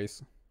 Go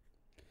race.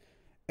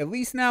 At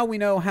least now we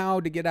know how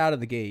to get out of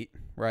the gate,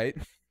 right?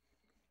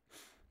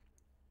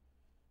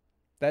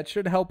 That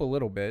should help a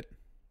little bit.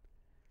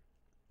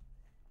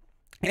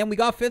 And we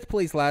got 5th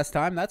place last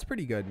time. That's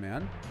pretty good,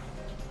 man.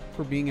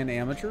 For being an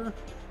amateur.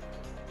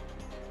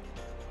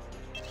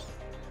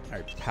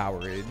 Alright,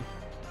 Powerade.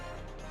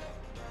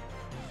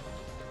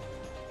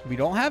 We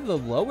don't have the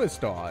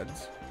lowest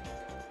odds.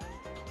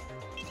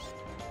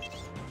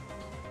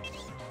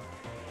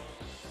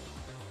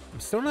 I'm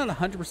still not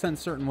 100%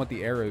 certain what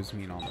the arrows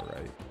mean on the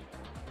right.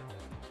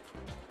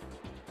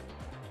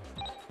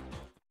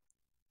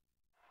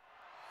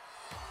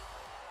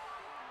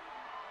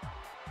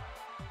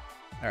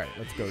 Alright,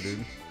 let's go,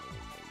 dude.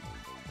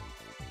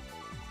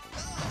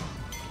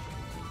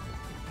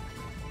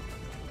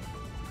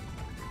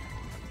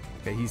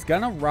 Okay, he's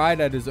gonna ride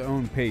at his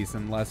own pace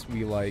unless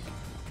we, like,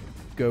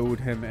 goad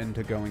him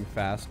into going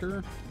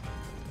faster.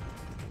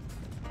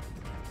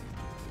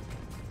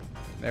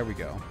 There we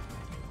go.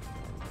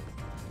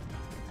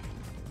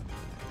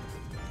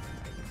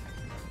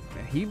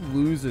 Man, he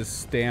loses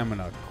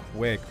stamina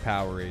quick,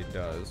 Powerade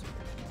does.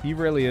 He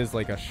really is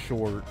like a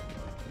short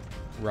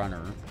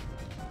runner.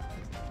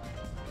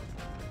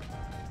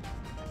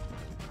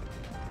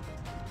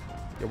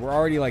 Yeah, we're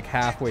already like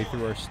halfway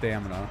through our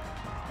stamina.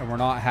 And we're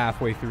not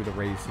halfway through the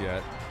race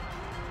yet.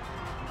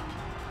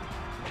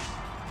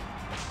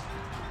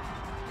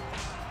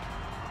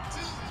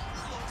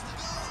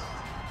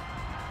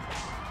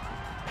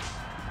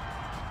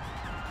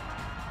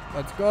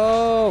 Let's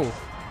go!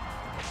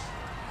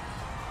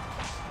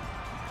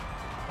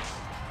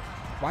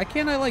 Why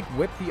can't I, like,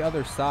 whip the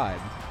other side?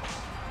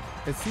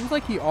 It seems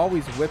like he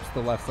always whips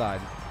the left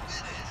side.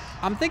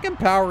 I'm thinking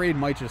Powerade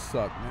might just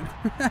suck,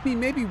 man. I mean,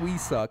 maybe we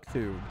suck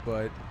too,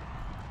 but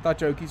I thought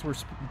jokies were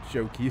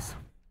jokies.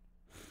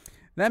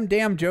 Them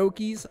damn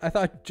jokies. I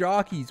thought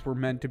jockeys were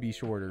meant to be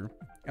shorter.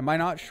 Am I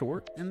not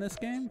short in this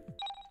game?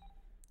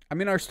 I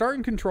mean, our start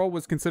and control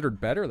was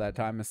considered better that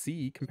time, a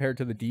C, compared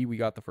to the D we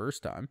got the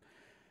first time.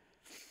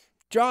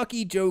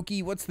 Jockey,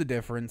 jokey, what's the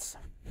difference?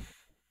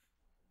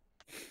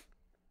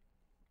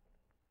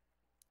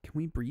 Can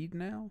we breed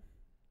now?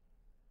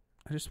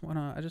 I just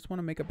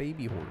wanna make a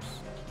baby horse.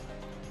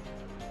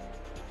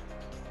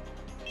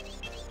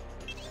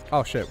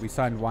 Oh shit, we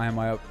signed Why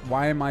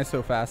Am I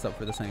So Fast up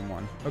for the same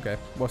one. Okay.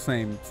 Well,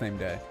 same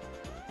day.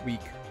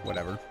 Week,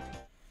 whatever.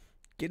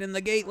 Get in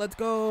the gate, let's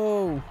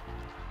go!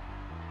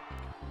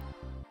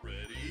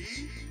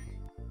 Ready?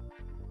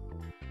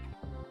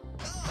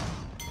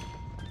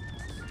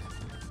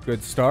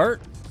 Good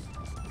start.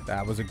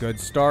 That was a good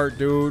start,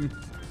 dude.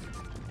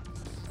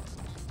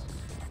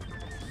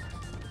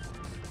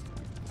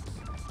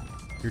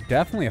 You're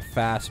definitely a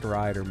fast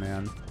rider,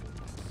 man.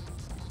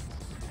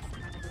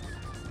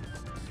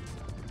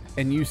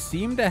 And you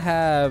seem to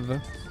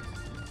have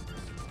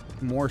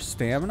more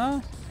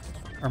stamina?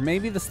 Or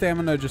maybe the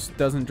stamina just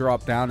doesn't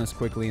drop down as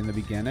quickly in the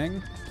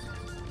beginning.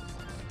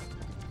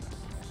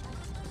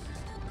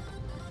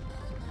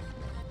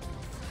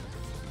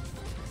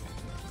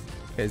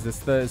 Okay,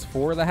 is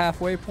 4 the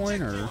halfway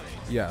point, or?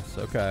 Yes,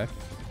 okay.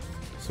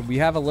 So we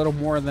have a little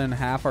more than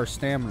half our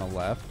stamina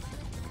left.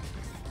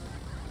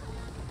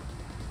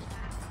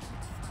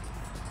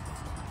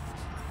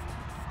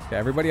 Okay,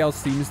 everybody else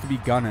seems to be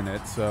gunning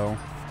it, so...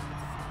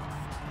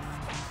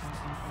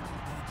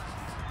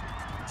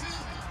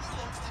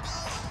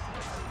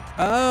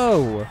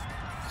 Oh!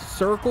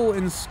 Circle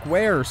and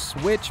square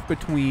switch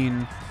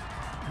between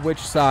which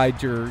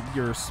side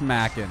you're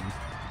smacking.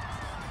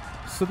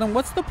 So then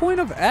what's the point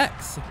of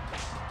X?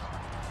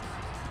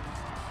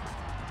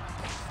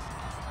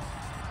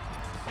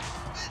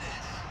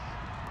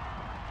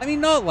 I mean,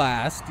 not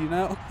last, you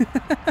know?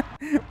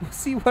 We'll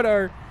see what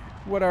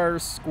our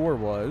score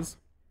was.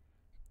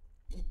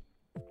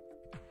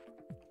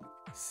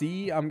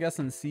 C, I'm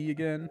guessing C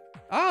again.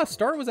 Ah,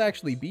 start was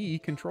actually B,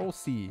 control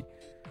C.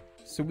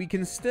 So we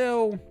can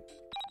still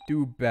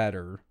do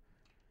better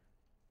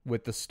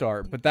with the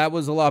start, but that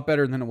was a lot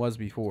better than it was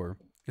before.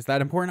 Is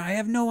that important? I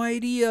have no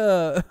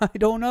idea. I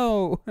don't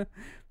know.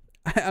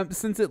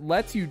 Since it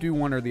lets you do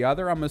one or the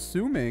other, I'm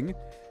assuming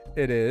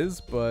it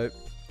is, but...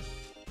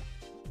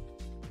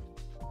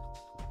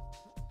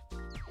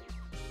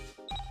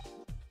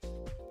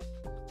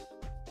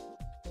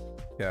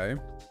 Okay.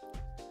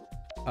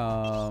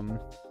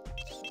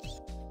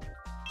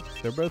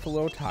 They're both a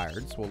little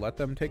tired, so we'll let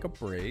them take a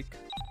break.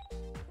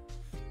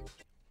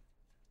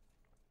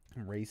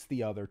 Race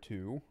the other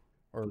two.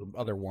 Or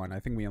other one. I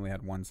think we only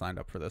had one signed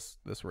up for this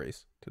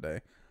race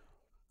today.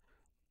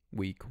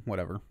 Week,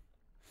 whatever.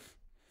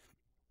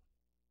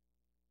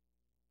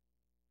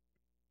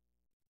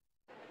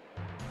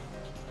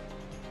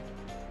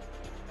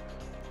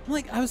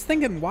 Like, I was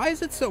thinking, why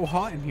is it so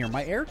hot in here?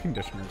 My air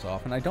conditioner's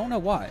off, and I don't know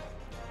why.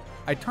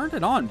 I turned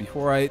it on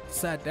before I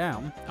sat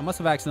down. I must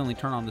have accidentally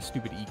turned on the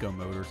stupid eco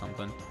mode or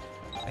something.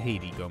 I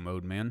hate eco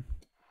mode, man.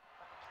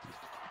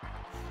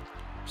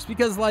 Just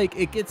because, like,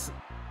 it gets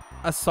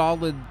a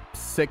solid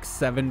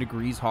 6-7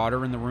 degrees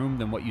hotter in the room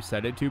than what you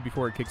set it to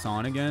before it kicks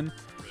on again,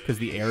 because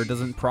the air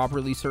doesn't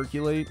properly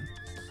circulate.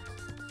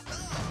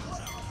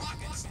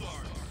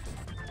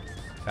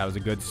 That was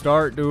a good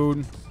start,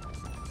 dude.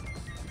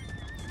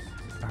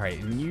 Alright,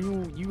 and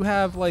you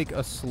have, like,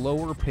 a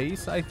slower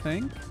pace, I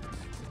think?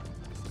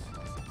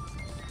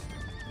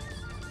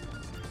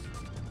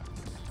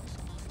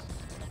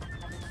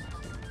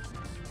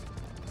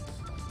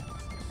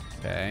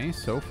 Okay,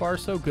 so far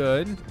so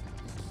good.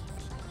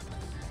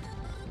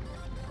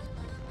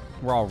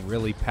 We're all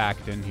really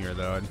packed in here,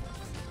 though. I'd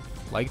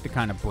like to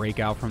kind of break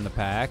out from the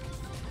pack.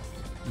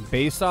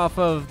 Based off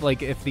of,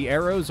 like, if the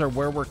arrows are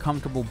where we're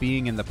comfortable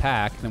being in the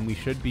pack, then we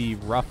should be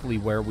roughly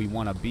where we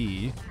want to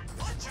be.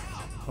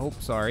 Oh,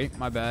 sorry.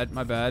 My bad.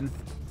 My bad.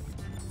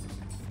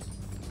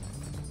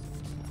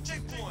 So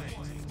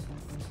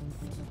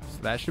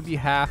that should be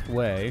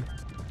halfway.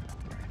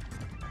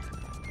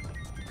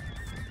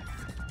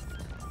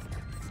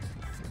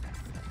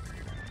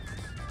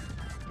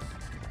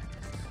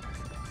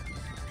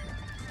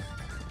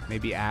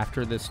 Maybe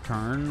after this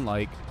turn,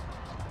 like...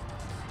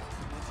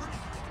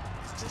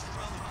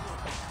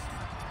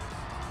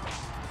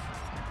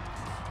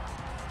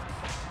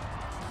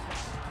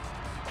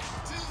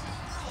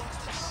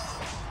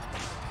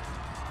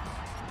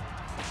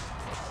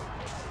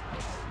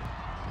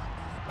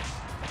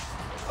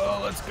 Oh,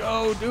 let's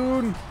go,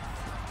 dude!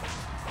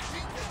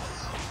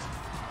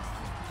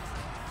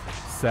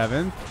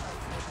 7th.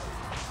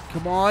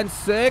 Come on,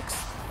 6th,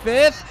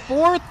 5th,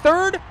 4th,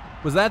 3rd?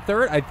 Was that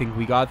 3rd? I think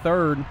we got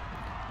 3rd.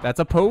 That's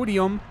a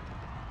podium.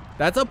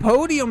 That's a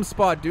podium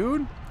spot,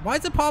 dude. Why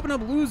is it popping up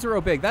loser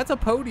big? That's a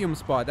podium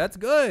spot. That's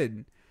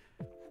good.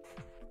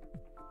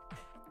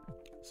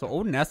 So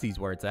old Nessie's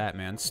where it's at,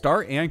 man.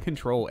 Start and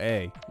control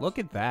A. Look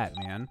at that,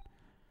 man.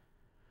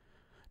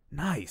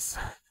 Nice.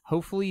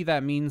 Hopefully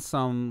that means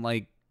some,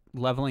 like,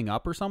 leveling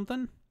up or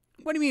something.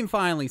 What do you mean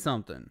finally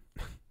something?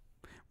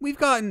 We've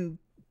gotten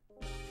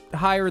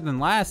higher than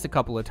last a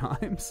couple of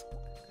times.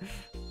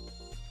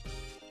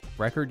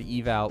 Record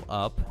eval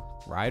up.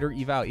 Rider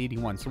eval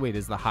 81. So wait,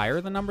 is the higher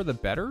the number the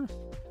better?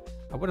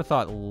 I would have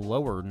thought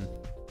lower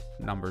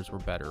numbers were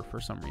better for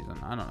some reason.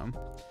 I don't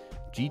know.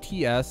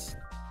 GTS.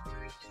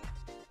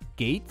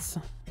 Gates?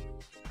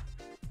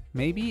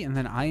 Maybe? And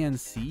then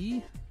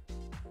INC? I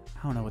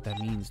don't know what that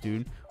means,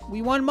 dude.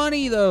 We won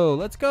money, though.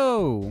 Let's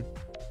go.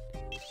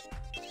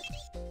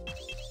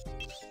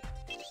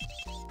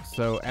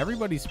 So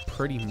everybody's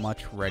pretty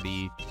much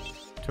ready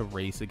to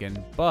race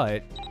again,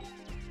 but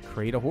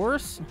create a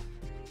horse?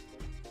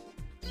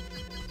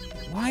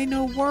 Why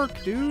no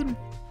work, dude?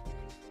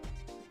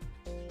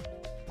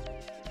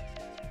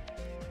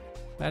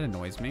 That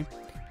annoys me.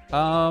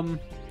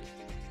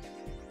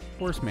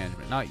 Horse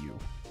management, not you.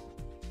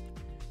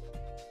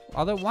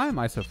 Although, why am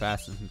I so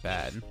fast isn't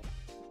bad.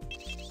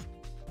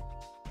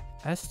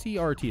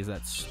 STRT, is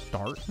that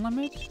start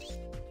limit?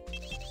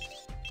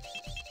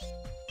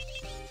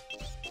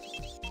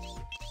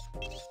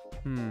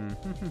 I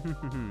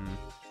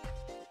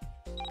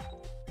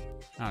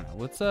don't know.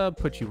 Let's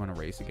put you in a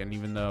race again,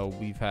 even though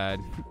we've had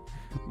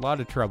a lot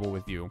of trouble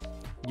with you.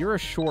 You're a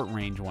short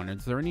range one.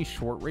 Is there any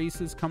short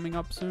races coming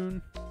up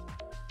soon?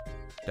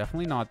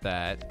 Definitely not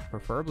that.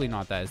 Preferably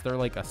not that. Is there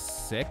like a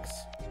 6?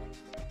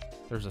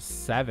 There's a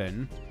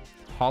 7.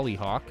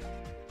 Hollyhock.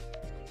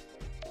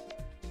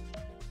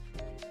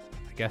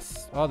 I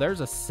guess. Oh,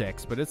 there's a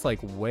 6, but it's like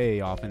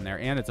way off in there.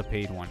 And it's a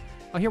paid one.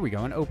 Oh, here we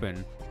go. An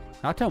open.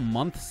 Not till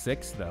month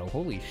 6, though.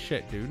 Holy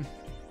shit, dude.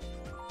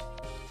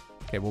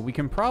 Okay, well, we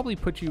can probably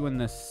put you in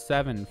the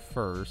 7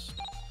 first.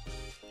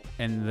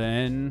 And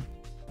then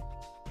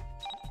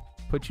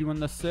put you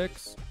in the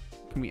 6.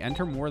 Can we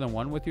enter more than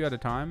one with you at a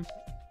time?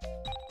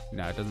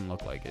 No, it doesn't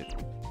look like it.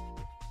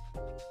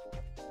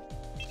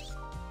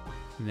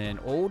 And then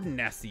old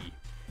Nessie.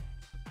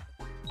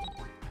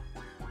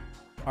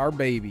 Our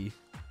baby.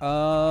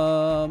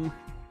 What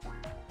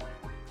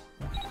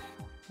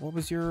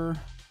was your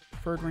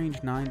preferred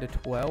range? 9 to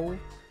 12?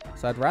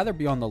 So I'd rather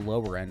be on the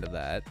lower end of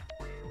that.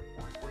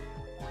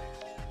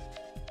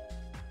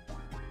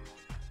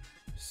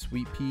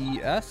 Sweet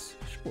PS?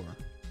 Sure.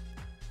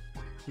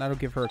 That'll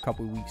give her a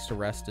couple weeks to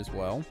rest as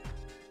well.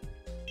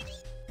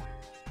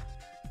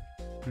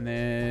 And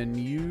then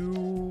you...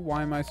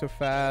 Why am I so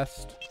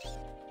fast?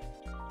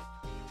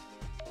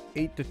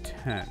 8 to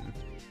 10.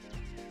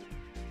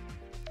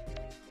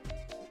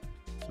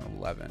 So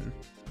 11.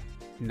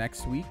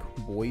 Next week,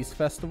 Boys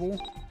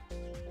Festival.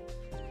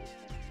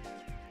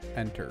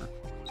 Enter.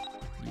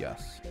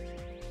 Yes.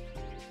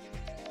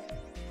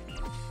 I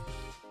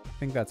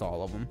think that's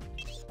all of them.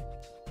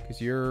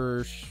 Because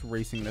you're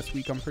racing this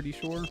week, I'm pretty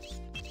sure.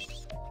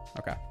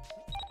 Okay.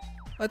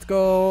 Let's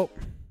go.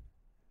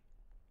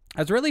 I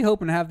was really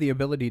hoping to have the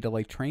ability to,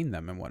 like, train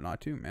them and whatnot,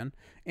 too, man.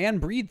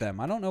 And breed them.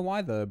 I don't know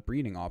why the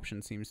breeding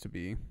option seems to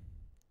be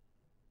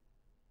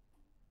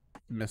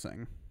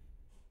missing.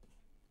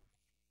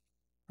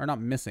 Or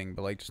not missing,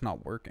 but, like, just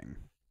not working.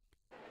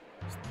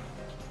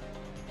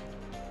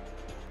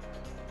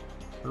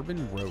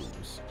 Urban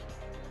Rose.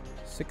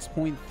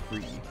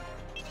 6.3.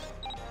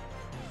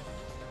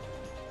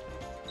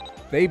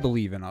 They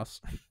believe in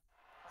us.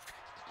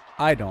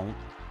 I don't.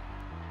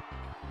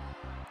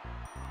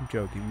 I'm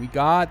joking. We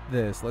got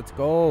this. Let's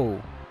go.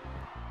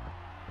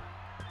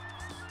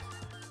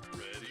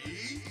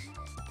 Ready?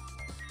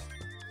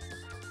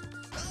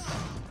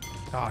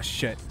 Oh,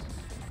 shit.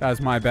 That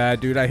was my bad,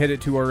 dude. I hit it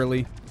too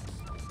early.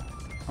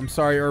 I'm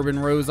sorry, Urban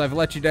Rose. I've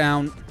let you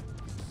down.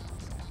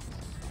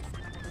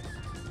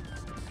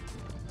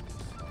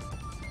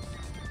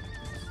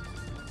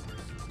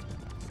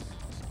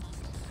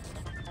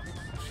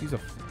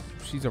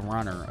 She's a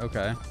runner.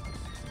 Okay.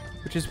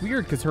 Which is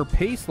weird because her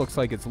pace looks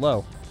like it's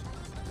low.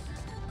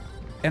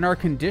 And our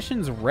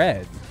condition's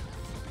red.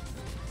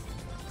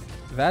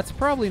 That's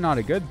probably not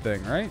a good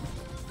thing, right?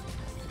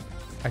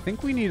 I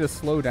think we need to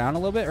slow down a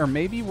little bit. Or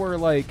maybe we're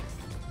like...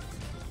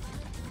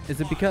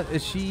 Is it because...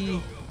 Does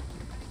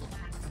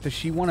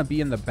she want to be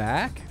in the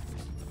back?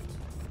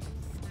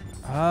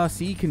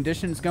 See,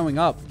 condition's going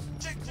up.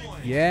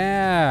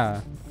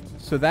 Yeah.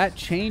 So that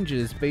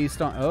changes based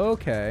on...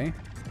 Okay.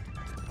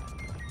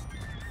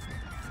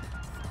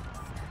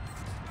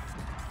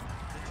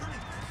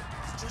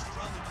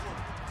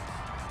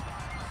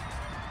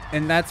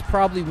 And that's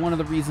probably one of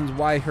the reasons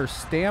why her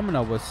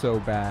stamina was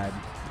so bad.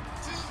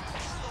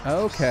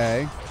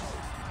 Okay.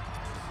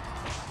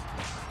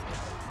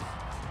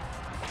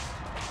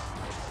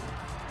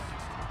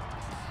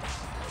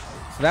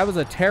 So that was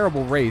a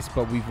terrible race,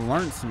 but we've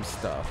learned some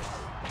stuff.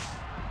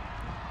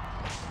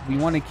 We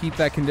want to keep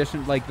that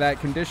condition, like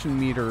that condition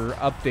meter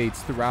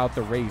updates throughout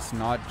the race,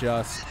 not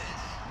just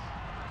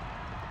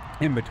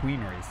in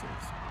between races.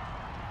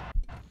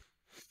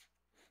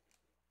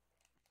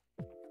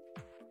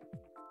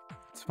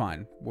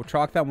 fine. We'll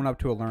chalk that one up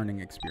to a learning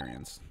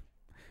experience.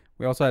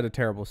 We also had a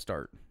terrible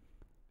start.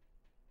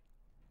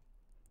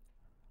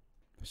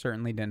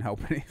 Certainly didn't help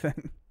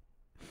anything.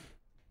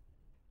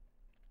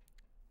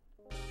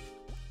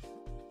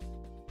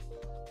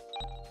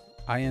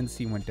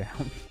 INC went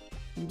down.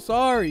 I'm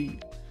sorry.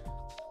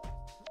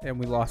 And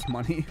we lost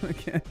money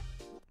again.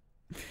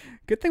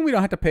 Good thing we don't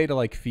have to pay to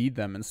like feed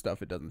them and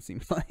stuff. It doesn't seem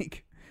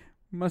like.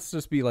 Must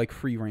just be like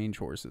free range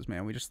horses,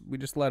 man. We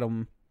just let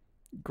them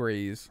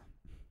graze.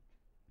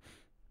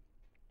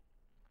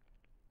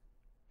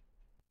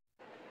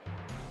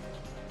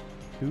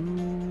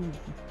 Who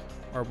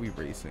are we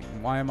racing?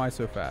 Why am I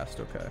so fast?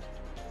 Okay.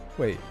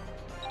 Wait.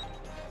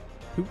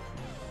 Who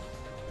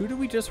did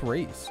we just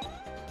race?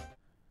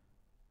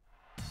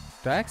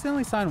 Did I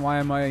accidentally sign why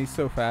am I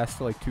so fast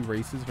to like 2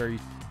 races very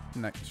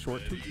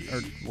short or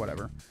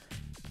whatever?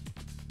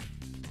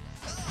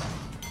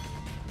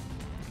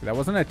 That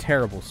wasn't a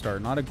terrible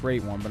start. Not a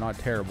great one, but not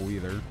terrible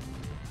either.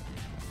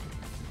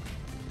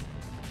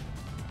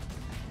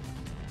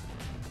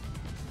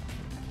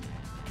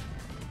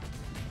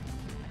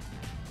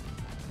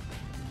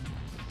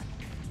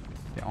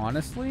 Okay,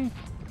 honestly?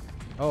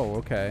 Oh,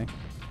 okay.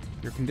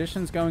 Your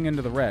condition's going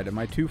into the red. Am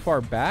I too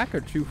far back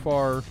or too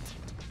far...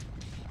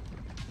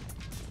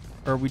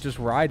 Or are we just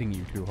riding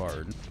you too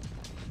hard?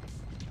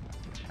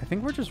 I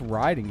think we're just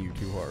riding you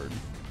too hard.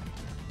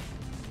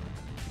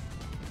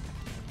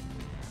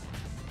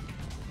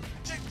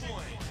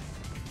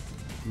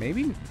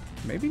 Maybe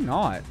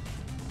not.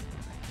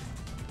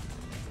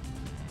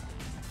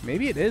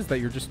 Maybe it is that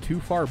you're just too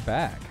far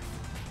back.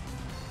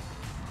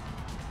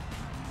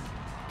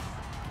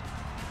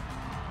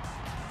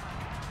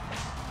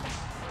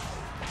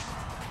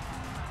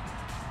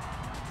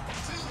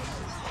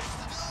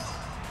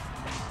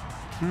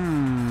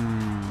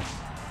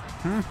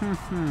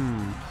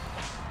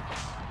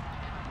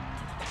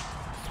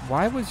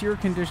 Why was your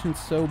condition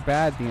so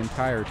bad the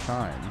entire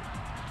time?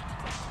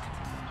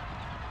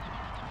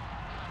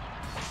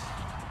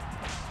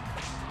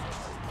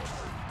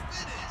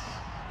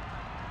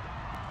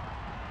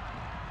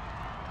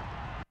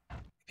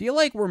 Feel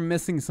like we're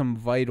missing some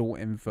vital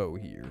info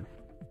here.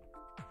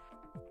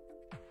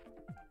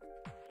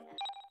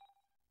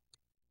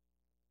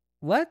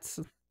 Let's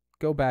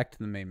go back to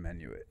the main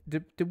menu.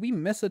 Did we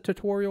miss a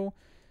tutorial?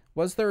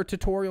 Was there a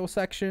tutorial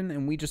section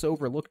and we just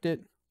overlooked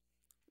it?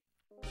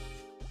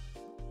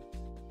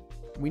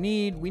 We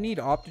need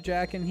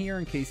Optijack in here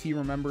in case he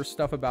remembers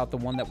stuff about the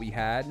one that we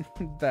had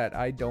that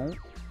I don't.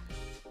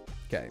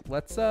 Okay,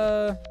 let's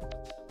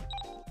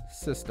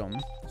system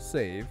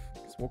save.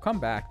 So we'll come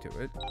back to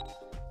it.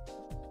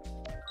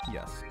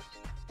 Yes.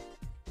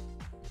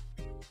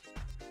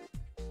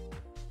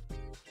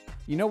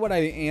 You know what I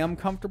am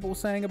comfortable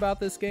saying about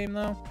this game,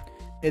 though?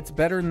 It's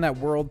better than that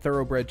World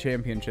Thoroughbred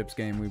Championships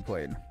game we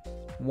played.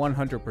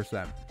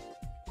 100%.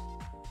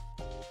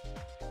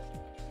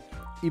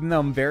 Even though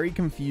I'm very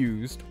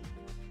confused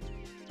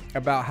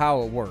about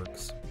how it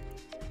works,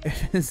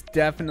 it is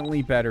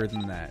definitely better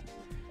than that.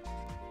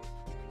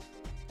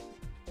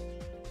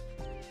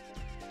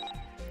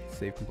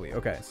 Save complete.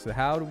 Okay, so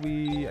how do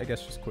we... I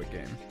guess just quit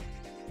game.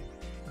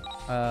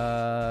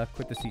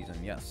 Quit the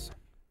season, yes.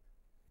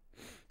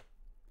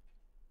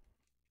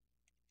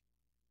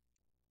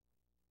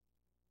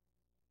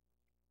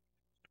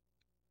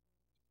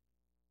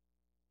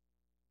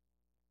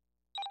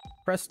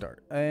 Press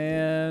start,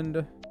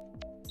 and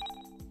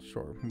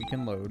sure, we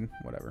can load,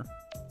 whatever.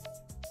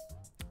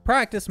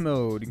 Practice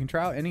mode. You can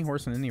try out any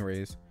horse in any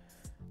race.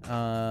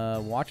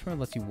 Watch mode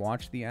lets you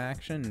watch the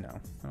action. No,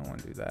 I don't want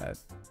to do that.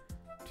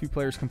 2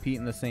 players compete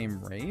in the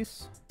same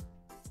race.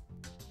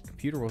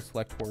 Computer will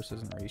select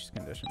horses and race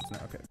conditions. No,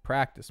 okay.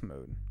 Practice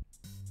mode.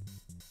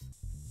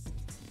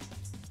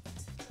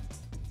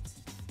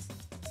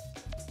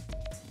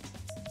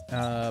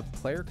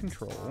 Player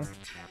control.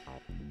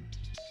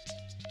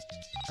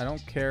 I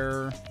don't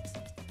care.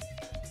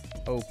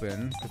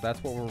 Open, because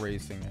that's what we're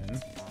racing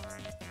in.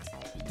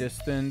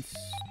 Distance,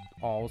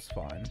 all's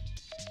fine.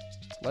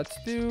 Let's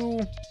do...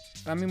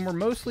 I mean, we're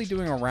mostly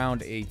doing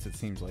around 8s, it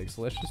seems like.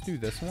 So let's just do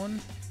this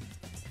one.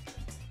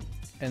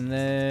 And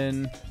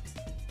then...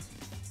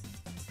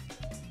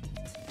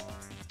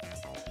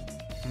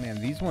 Man,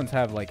 these ones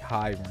have, like,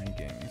 high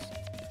rankings.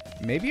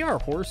 Maybe our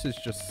horses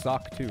just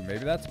suck, too.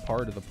 Maybe that's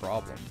part of the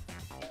problem.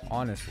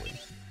 Honestly.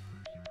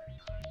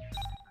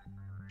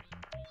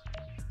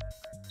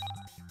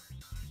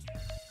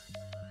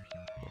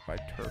 By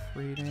turf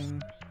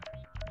rating.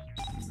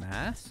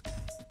 Mask?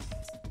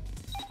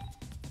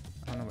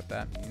 I don't know what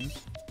that means.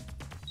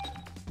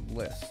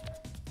 List.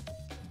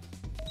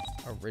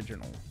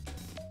 Original.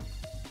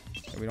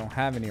 Okay, we don't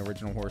have any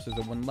original horses.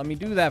 It wouldn't let me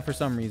do that for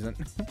some reason.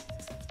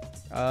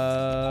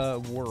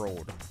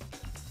 World.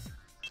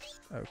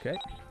 Okay.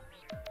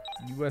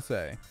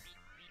 USA.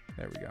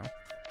 There we go.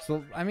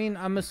 So, I mean,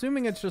 I'm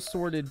assuming it's just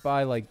sorted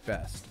by, like,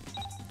 best.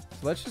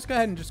 So let's just go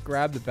ahead and just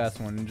grab the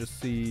best one and just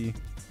see...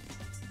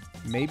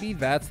 Maybe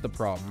that's the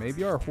problem.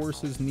 Maybe our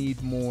horses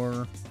need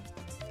more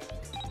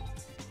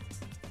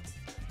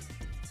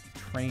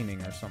training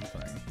or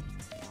something.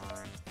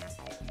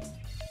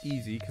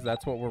 easy, because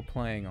that's what we're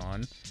playing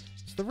on.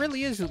 So there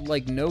really is,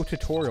 like, no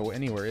tutorial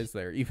anywhere, is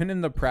there? Even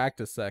in the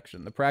practice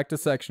section. The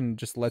practice section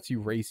just lets you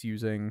race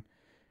using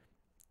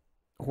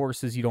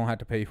horses you don't have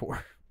to pay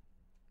for.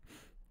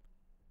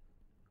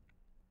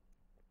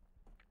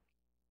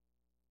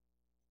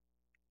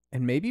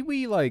 And maybe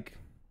we, like,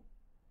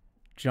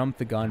 jumped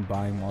the gun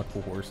buying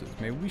multiple horses.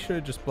 Maybe we should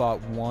have just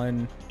bought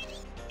one,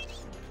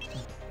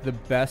 the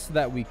best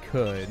that we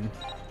could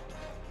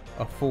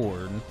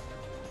afford,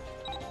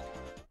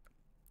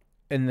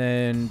 and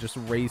then just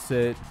race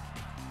it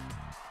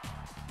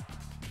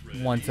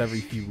once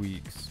every few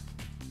weeks.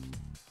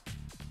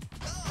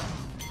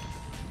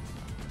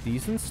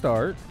 Decent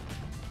start.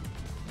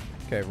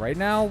 Okay, right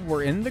now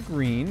we're in the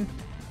green.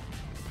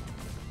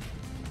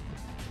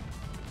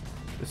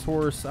 This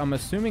horse, I'm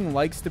assuming,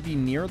 likes to be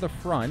near the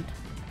front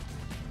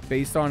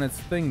based on its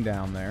thing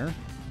down there.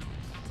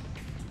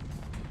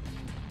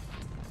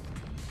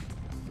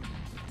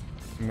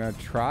 I'm going to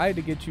try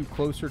to get you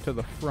closer to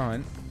the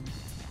front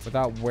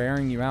without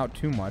wearing you out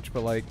too much,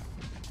 but, like...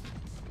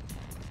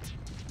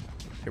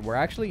 Okay, we're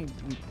actually...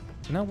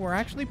 No, we're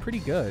actually pretty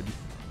good.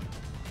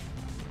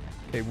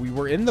 Okay, we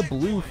were in the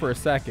blue for a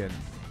second.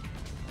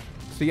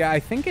 So, yeah, I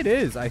think it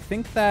is. I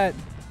think that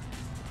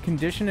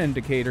condition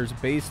indicators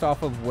based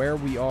off of where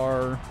we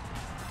are...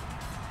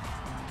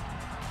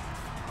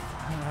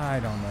 I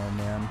don't know,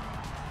 man.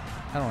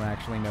 I don't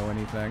actually know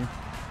anything.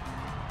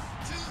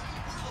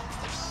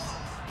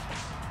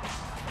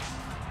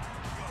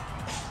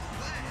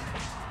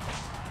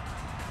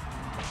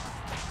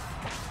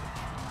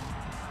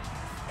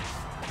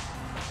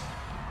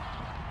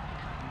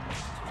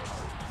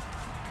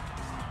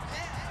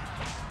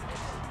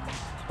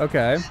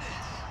 Okay.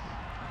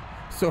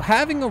 So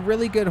having a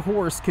really good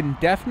horse can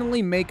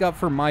definitely make up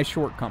for my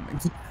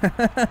shortcomings.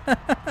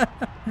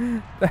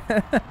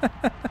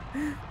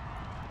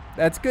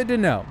 That's good to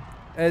know.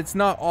 It's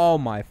not all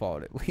my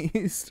fault, at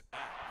least.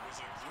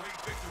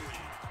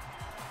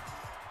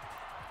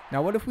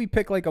 Now, what if we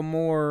pick, like, a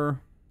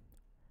more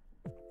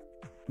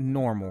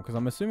normal? Because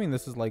I'm assuming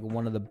this is, like,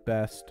 one of the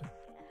best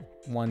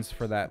ones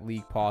for that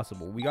league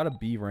possible. We got a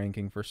B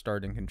ranking for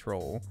starting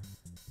control.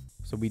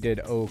 So we did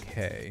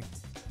okay.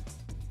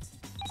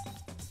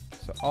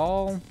 So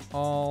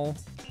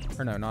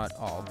or no, not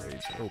all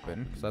grades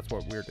open, because that's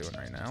what we're doing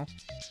right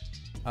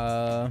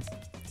now.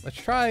 Let's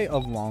try a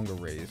longer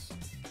race.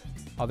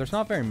 Oh, there's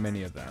not very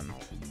many of them.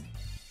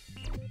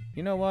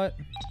 You know what?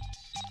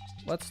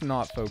 Let's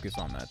not focus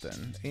on that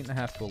then.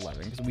 8.5 to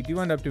 11, because we do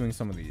end up doing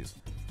some of these.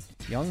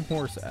 Young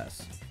Horse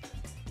S.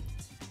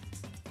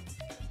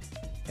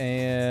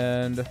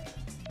 And... is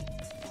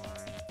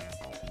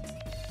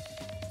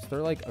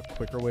there, like, a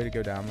quicker way to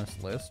go down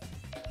this list?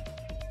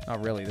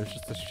 Not really. There's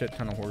just a shit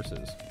ton of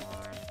horses.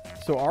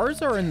 So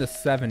ours are in the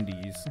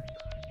 70s.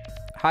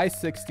 High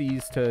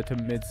 60s to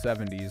mid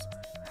 70s.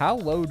 How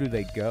low do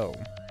they go?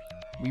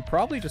 We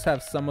probably just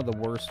have some of the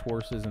worst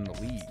horses in the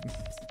league.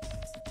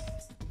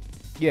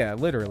 Yeah,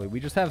 literally. We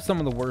just have some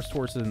of the worst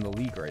horses in the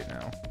league right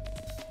now.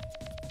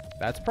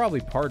 That's probably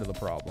part of the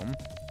problem.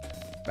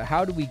 But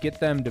how do we get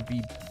them to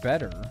be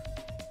better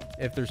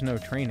if there's no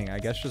training? I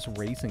guess just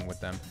racing with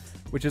them.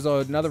 Which is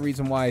another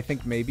reason why I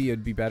think maybe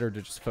it'd be better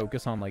to just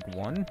focus on, like,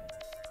 one.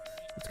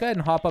 Let's go ahead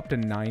and hop up to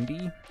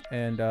 90.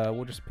 And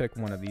we'll just pick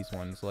one of these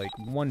ones. Like,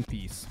 one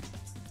piece.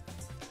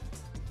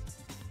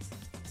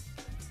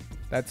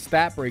 That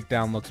stat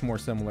breakdown looks more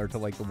similar to,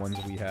 like, the ones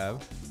we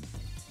have.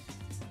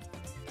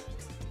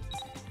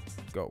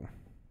 Go.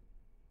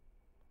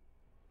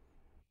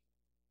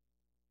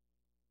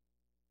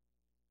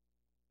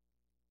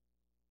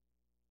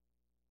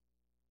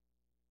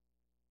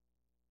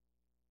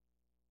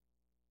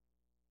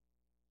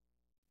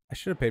 I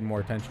should have paid more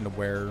attention to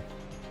where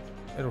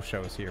it'll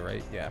show us here,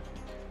 right? Yeah.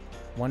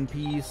 One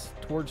piece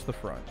towards the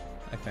front,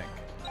 I think.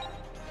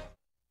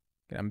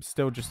 Okay, I'm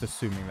still just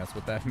assuming that's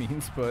what that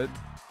means, but...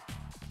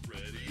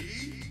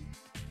 Ready?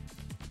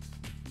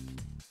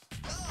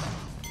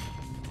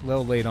 A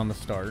little late on the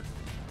start.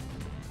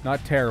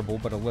 Not terrible,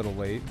 but a little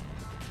late.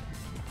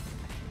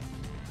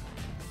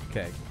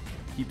 Okay.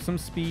 Keep some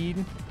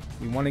speed.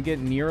 We want to get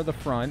near the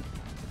front.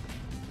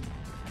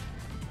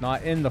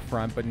 Not in the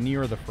front, but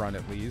near the front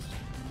at least.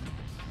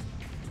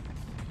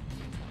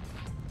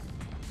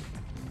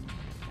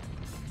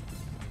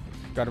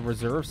 Got to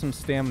reserve some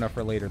stamina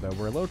for later, though.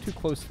 We're a little too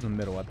close to the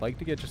middle. I'd like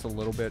to get just a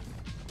little bit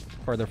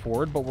farther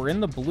forward, but we're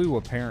in the blue,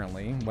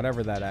 apparently.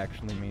 Whatever that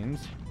actually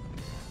means.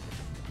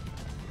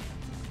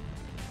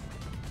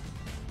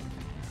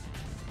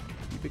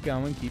 Keep it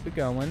going, keep it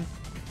going.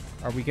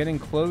 Are we getting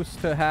close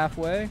to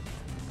halfway?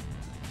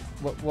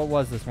 What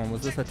was this one?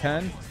 Was this a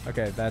 10?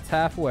 Okay, that's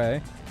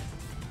halfway.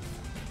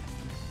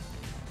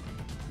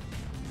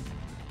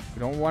 We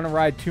don't want to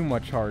ride too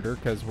much harder,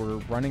 because we're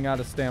running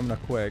out of stamina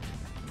quick.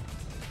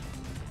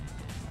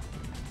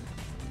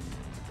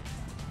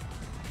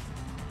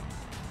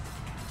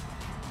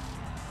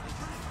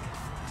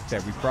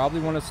 Okay, we probably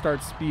want to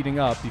start speeding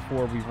up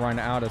before we run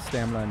out of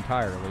stamina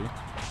entirely.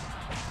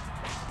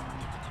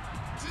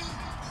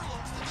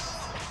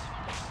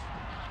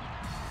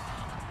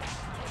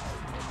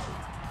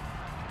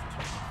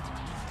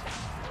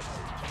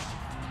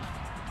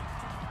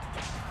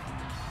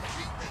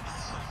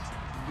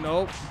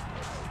 Nope.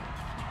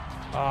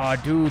 Oh,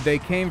 dude, they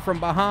came from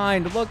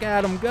behind. Look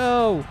at them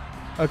go.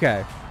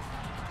 Okay.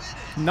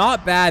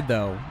 Not bad,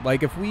 though.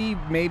 Like, if we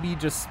maybe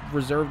just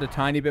reserved a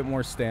tiny bit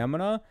more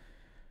stamina.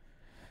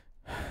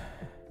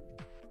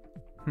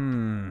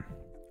 We're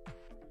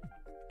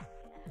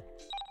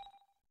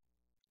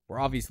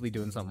obviously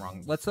doing something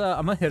wrong. Let's,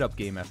 I'm gonna hit up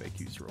game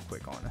FAQs real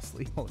quick,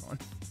 honestly. Hold on.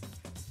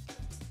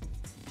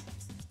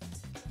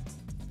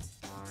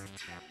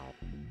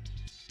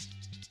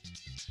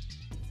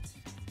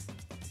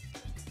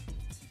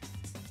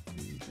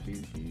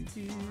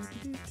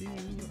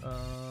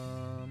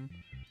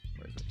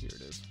 Where is it? Here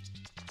it is.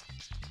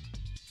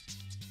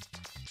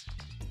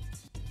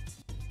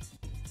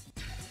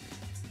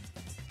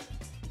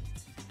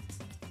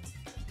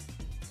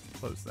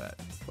 Close that.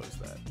 Close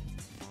that.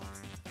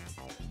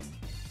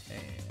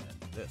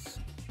 And this.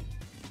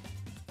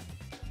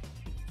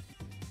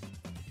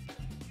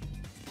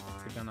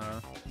 You're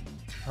gonna.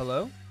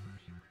 Hello?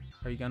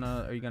 Are you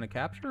gonna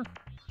capture?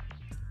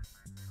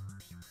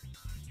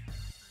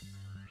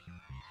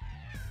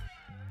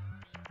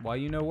 Why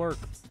you no work?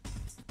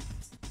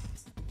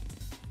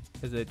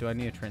 Is it, do I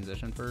need a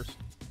transition first?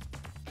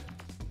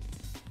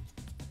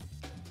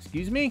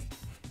 Excuse me?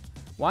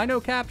 Why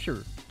no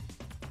capture?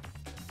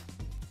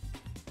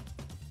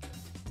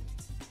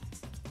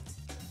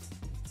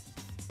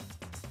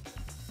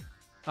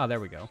 Oh, there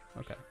we go.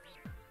 Okay.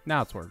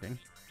 Now it's working.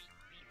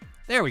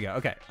 There we go.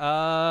 Okay.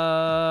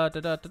 Oh,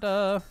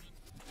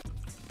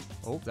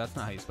 that's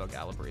not how you spell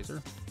Gallop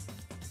Razor.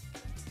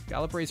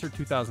 Gallop Razor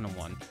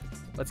 2001.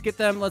 Let's get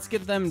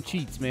them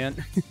cheats,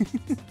 man.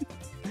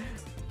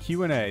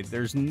 Q&A.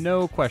 There's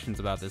no questions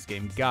about this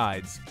game.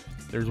 Guides.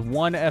 There's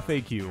one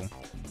FAQ.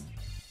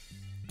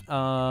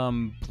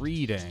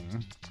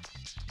 Breeding.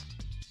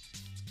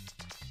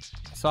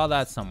 I saw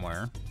that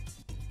somewhere.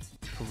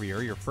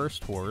 Career, your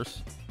first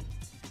horse.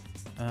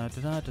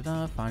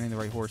 Finding the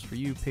right horse for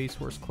you. Pace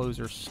horse,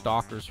 closer,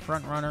 stalkers,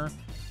 front runner.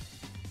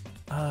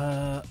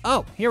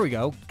 Oh, here we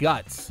go.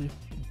 Guts.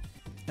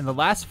 In the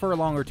last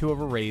furlong or two of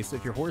a race,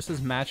 if your horse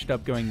is matched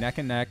up going neck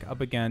and neck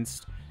up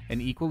against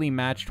an equally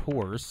matched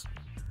horse,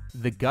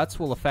 the guts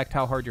will affect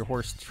how hard your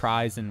horse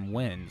tries and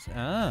wins.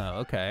 Oh,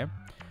 okay.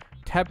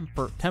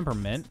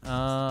 Temperament.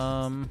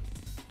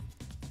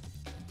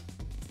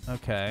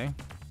 Okay.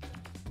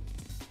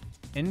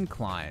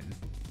 Incline.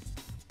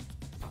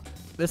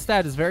 This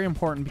stat is very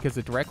important because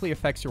it directly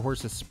affects your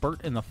horse's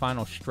spurt in the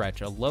final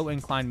stretch. A low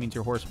incline means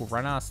your horse will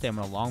run out of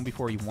stamina long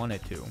before you want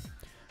it to.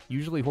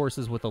 Usually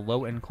horses with a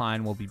low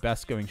incline will be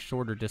best going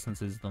shorter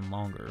distances than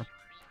longer.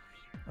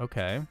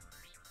 Okay.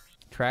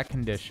 Track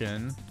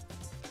condition.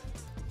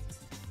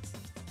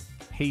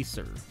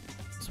 Pacer.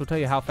 This will tell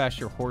you how fast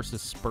your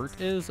horse's spurt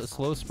is. A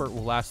slow spurt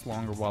will last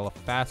longer while a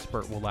fast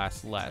spurt will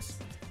last less.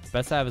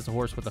 Best to have is a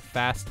horse with a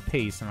fast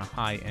pace and a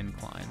high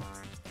incline.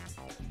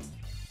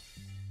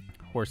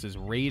 Horses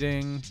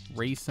rating,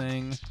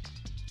 racing.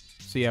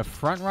 So you have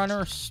front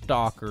runner,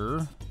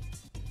 stalker,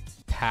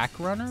 pack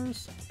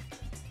runners,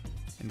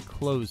 and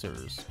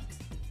closers.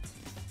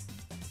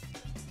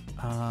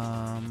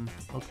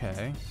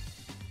 Okay.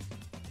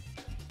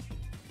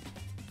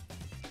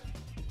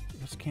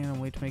 Just can't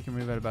wait to make your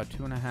move at about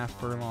 2.5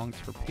 furlongs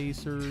for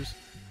pacers,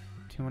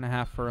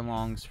 2.5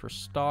 furlongs for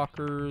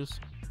stalkers.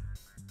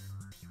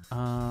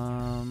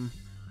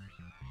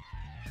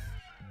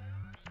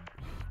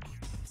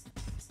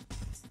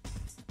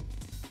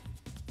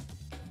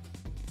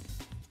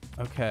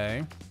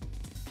 Okay.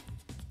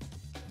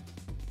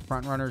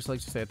 Front runners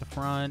like to stay at the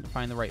front.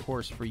 Find the right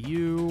horse for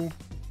you.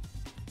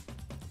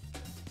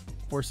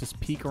 Horses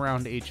peak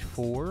around age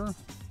 4.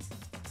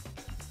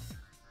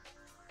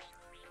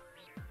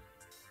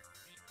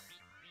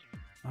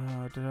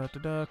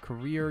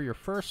 Career, your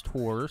first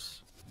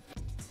horse.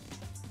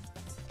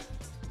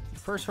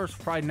 First horse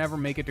will probably never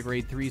make it to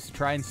grade 3, so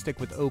try and stick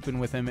with open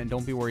with him, and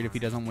don't be worried if he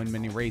doesn't win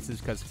many races,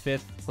 because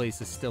 5th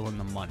place is still in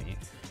the money.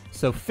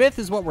 So 5th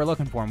is what we're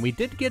looking for, and we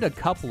did get a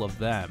couple of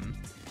them.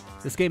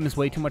 This game is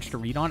way too much to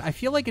read on. I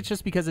feel like it's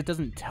just because it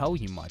doesn't tell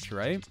you much,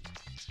 right?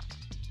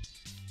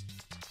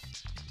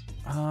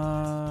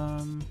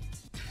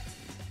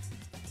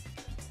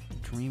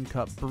 Dream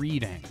Cup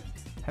breeding.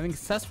 Having a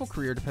successful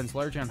career depends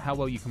largely on how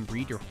well you can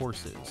breed your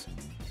horses.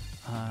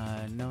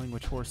 Knowing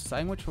which horse,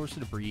 deciding which horse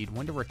to breed,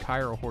 when to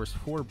retire a horse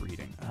for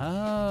breeding.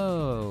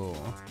 Oh.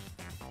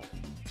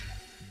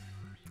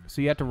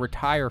 So you have to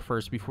retire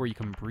first before you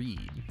can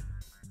breed.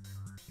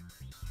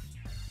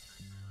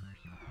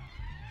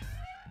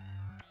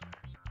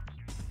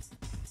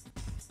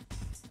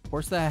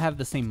 Horses that have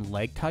the same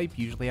leg type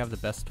usually have the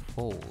best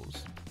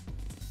foals.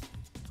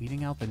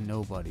 Weeding out the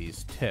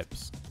nobodies.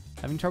 Tips.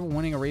 Having trouble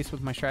winning a race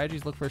with my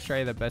strategies? Look for a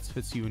strategy that best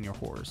fits you and your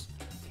horse.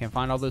 Can't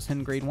find all those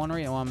hidden grade 1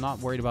 right now. Well, I'm not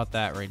worried about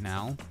that right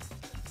now.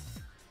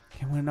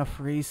 Can't win enough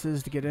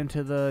races to get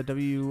into the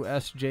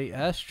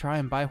WSJS? Try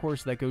and buy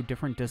horses that go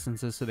different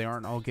distances so they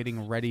aren't all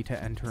getting ready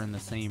to enter in the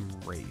same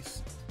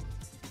race.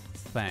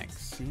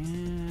 Thanks.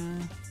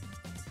 Yeah.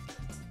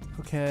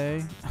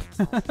 Okay.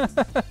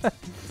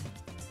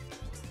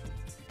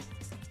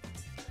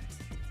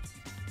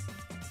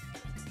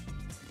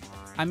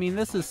 I mean,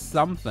 this is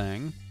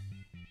something.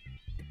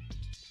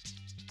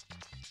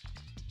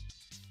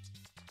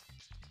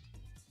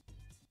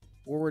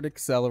 Forward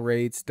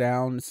accelerates,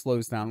 down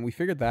slows down. We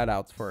figured that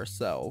out for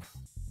ourselves.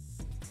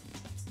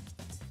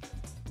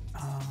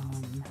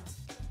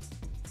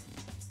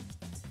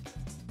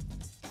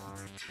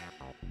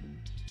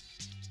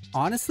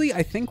 Honestly,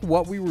 I think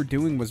what we were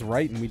doing was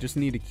right, and we just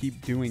need to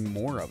keep doing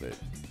more of it.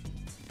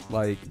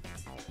 Like,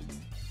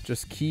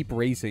 just keep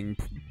racing.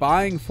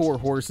 Buying 4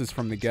 horses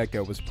from the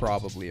get-go was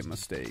probably a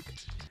mistake.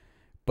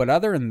 But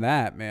other than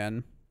that,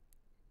 man,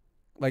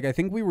 like, I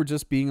think we were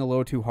just being a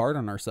little too hard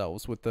on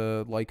ourselves with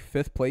the, like,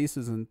 5th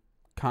places, and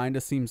kind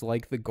of seems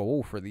like the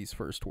goal for these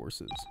first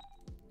horses.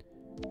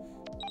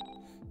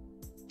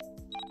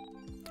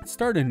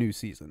 Start a new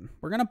season.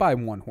 We're going to buy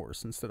 1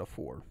 horse instead of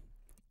 4.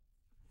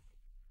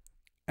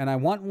 And I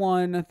want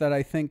one that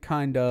I think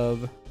kind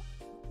of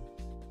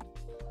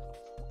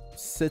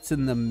sits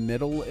in the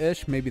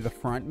middle-ish, maybe the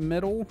front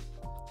middle.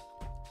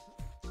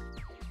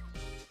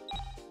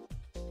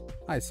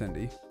 Hi,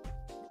 Cindy.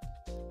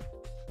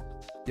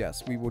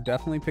 Yes, we will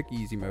definitely pick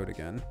easy mode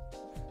again.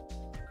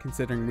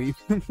 Considering we,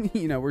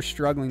 you know, we're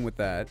struggling with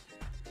that.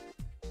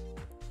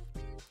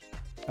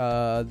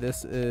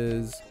 This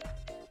is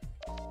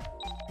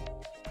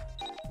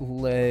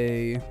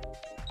lay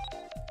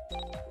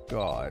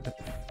God.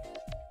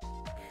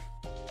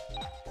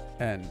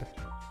 End.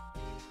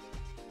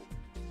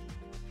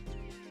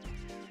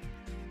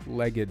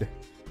 Legged.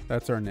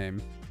 That's our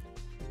name.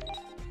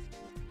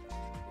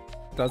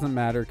 Doesn't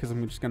matter because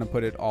I'm just going to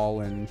put it all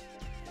in,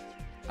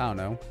 I don't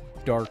know,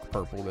 dark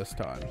purple this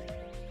time.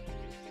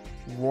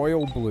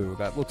 Royal blue.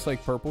 That looks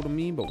like purple to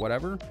me, but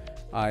whatever.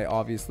 I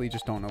obviously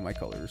just don't know my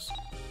colors.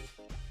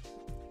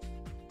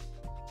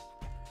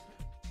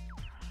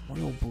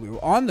 Royal blue.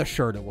 On the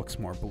shirt it looks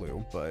more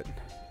blue, but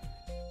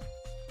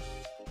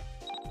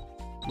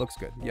looks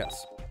good.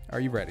 Yes. Are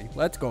you ready?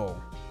 Let's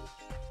go.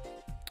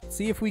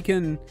 See if we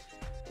can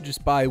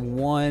just buy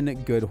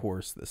 1 good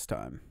horse this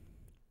time.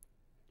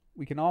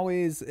 We can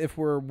always, if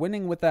we're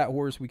winning with that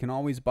horse, we can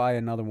always buy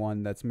another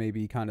one that's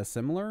maybe kind of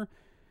similar,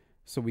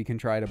 so we can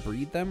try to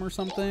breed them or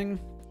something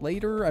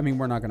later. I mean,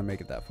 we're not going to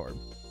make it that far,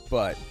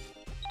 but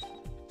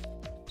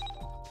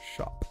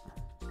shop.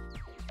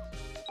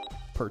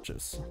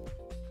 Purchase.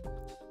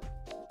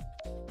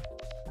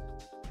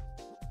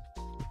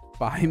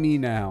 Buy me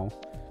now.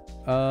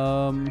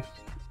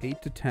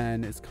 8 to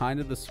 10 is kind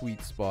of the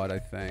sweet spot, I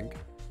think.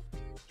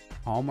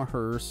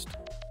 Almahurst.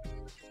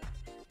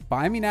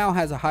 Buy Me Now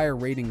has a higher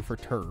rating for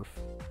turf.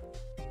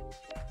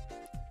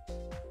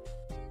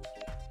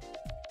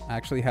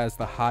 Actually has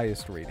the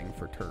highest rating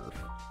for turf.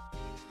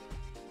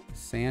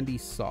 Sandy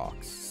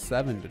Socks,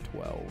 7 to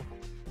 12.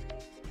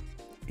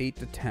 8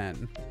 to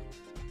 10.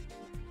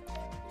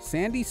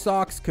 Sandy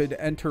Socks could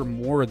enter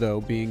more, though,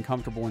 being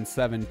comfortable in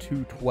 7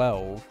 to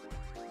 12.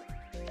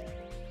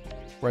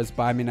 Whereas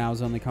Buy Me Now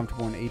is only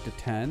comfortable in 8 to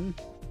 10.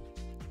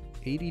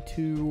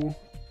 82,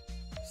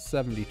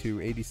 72,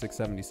 86,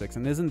 76.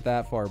 And isn't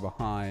that far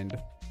behind.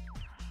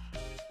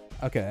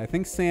 Okay, I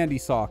think Sandy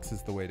Socks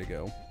is the way to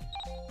go.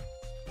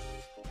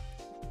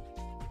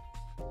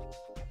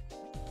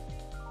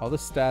 All the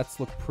stats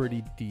look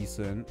pretty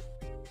decent.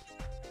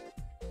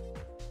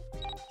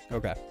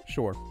 Okay,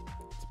 sure.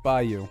 Let's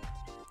buy you.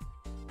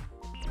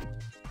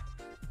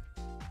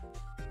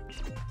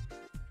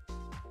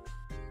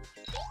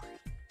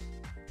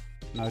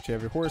 Now that you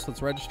have your horse,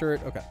 let's register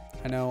it. Okay,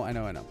 I know.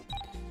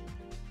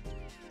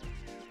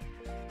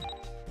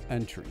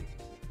 Entry.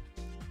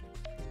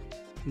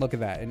 Look at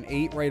that. An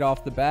 8 right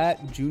off the bat.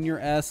 Junior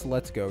S.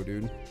 Let's go,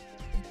 dude.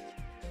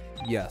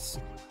 Yes.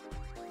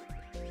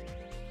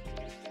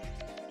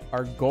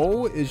 Our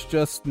goal is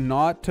just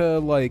not to,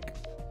 like,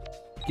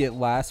 get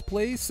last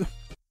place.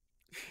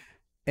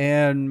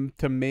 And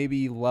to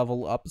maybe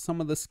level up some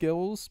of the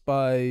skills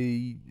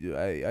by,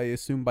 I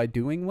assume, by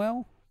doing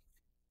well.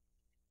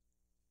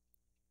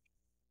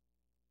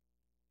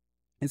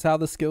 Is how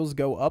the skills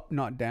go up,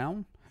 not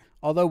down.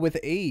 Although with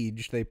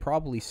age, they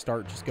probably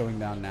start just going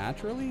down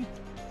naturally.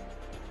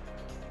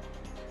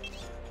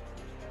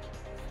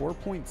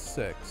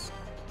 4.6.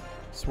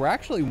 So we're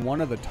actually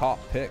one of the top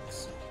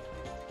picks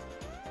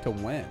to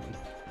win.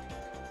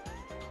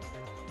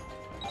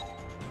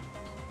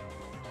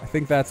 I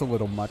think that's a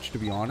little much, to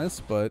be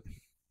honest, but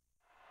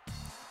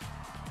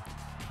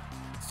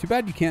it's too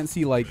bad you can't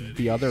see, like,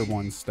 the other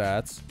one's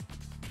stats.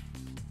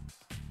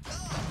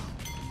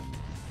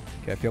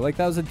 Okay, I feel like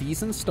that was a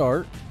decent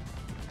start.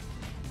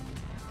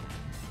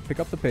 Pick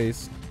up the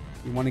pace.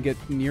 We want to get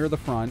near the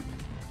front.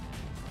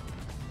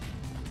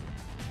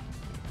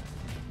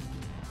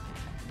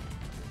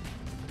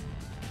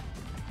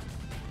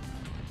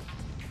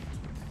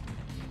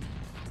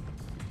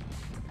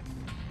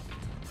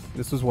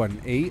 This was what,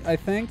 an 8, I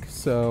think?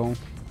 So,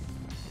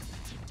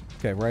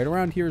 okay, right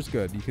around here is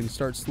good. You can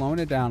start slowing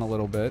it down a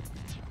little bit.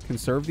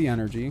 Conserve the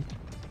energy.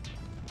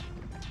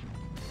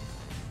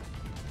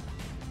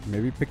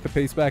 Maybe pick the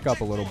pace back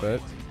up a little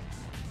bit.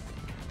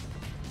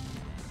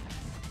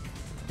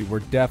 Dude, we're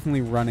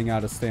definitely running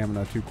out of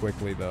stamina too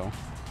quickly, though.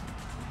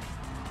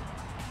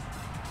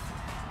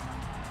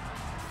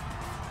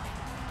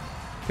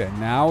 Okay,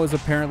 now is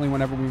apparently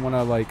whenever we want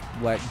to, like,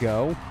 let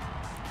go.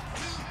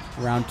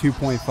 Around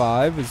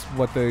 2.5 is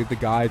what the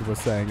guide was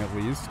saying, at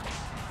least.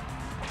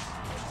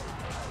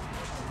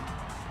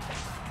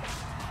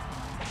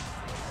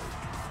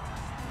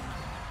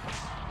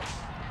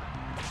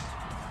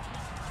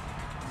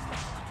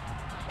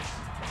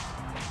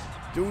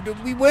 Dude,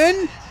 did we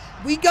win?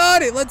 We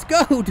got it! Let's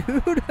go,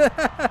 dude!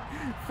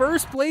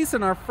 First place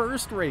in our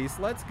first race.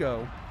 Let's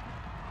go.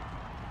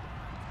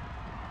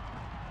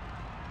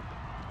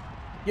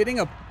 Getting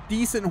a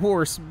decent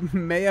horse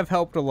may have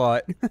helped a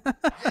lot.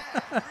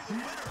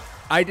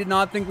 I did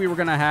not think we were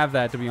going to have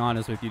that, to be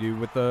honest with you, dude.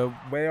 With the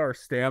way our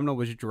stamina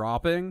was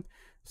dropping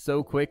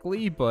so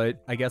quickly,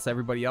 but I guess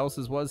everybody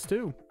else's was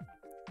too.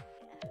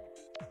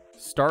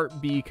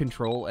 Start B,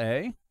 Control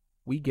A.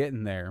 We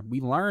getting there. We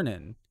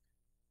learning.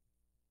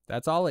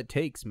 That's all it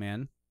takes,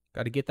 man.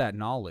 Got to get that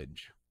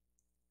knowledge.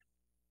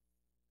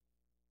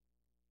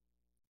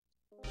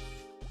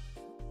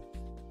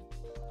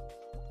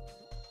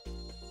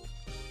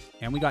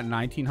 And we got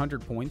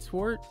 1,900 points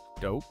for it.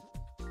 Dope.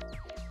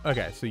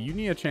 Okay, so you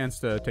need a chance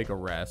to take a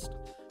rest.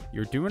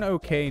 You're doing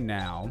okay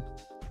now,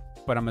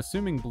 but I'm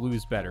assuming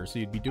blue's better, so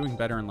you'd be doing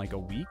better in like a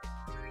week.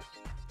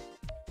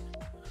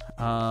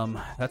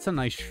 That's a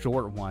nice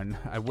short one.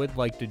 I would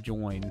like to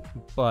join,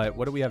 but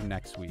what do we have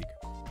next week?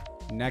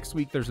 Next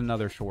week, there's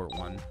another short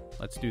one.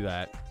 Let's do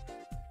that.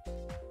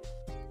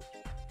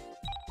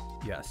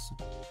 Yes.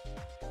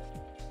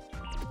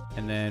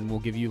 And then we'll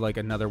give you like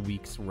another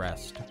week's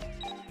rest.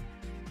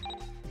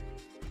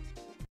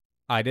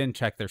 I didn't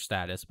check their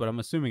status, but I'm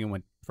assuming it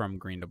went from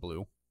green to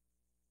blue.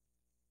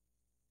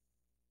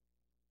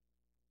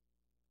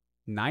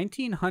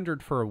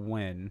 1,900 for a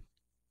win.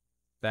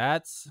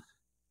 That's...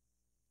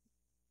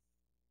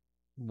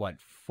 what,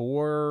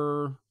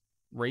 4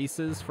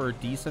 races for a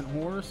decent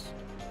horse?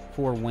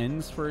 4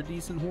 wins for a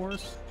decent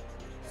horse?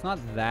 It's not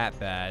that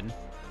bad.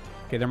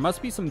 Okay, there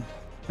must be some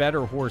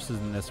better horses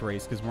in this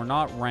race, because we're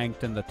not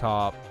ranked in the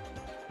top...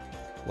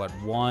 what,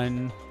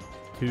 1,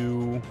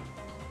 2...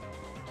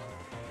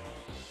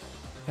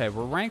 Okay,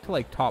 we're ranked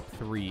like top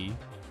 3,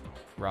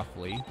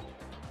 roughly.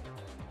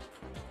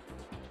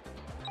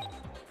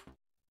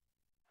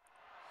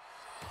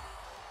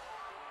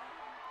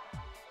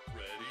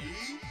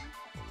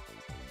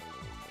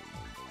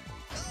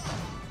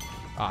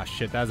 Ah,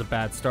 shit, that was a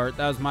bad start.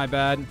 That was my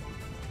bad.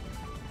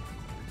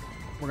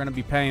 We're gonna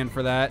be paying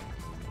for that.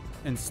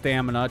 And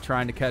stamina,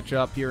 trying to catch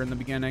up here in the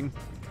beginning.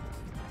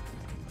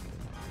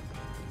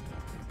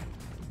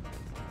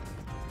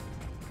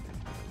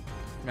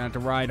 Gonna have to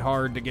ride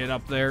hard to get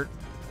up there.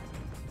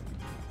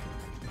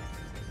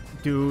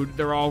 Dude,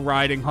 they're all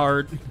riding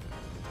hard.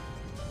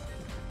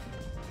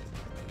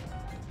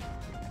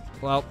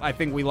 Well, I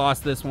think we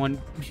lost this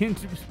one.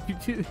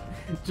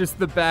 Just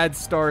the bad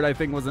start, I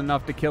think, was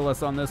enough to kill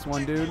us on this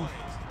one, dude.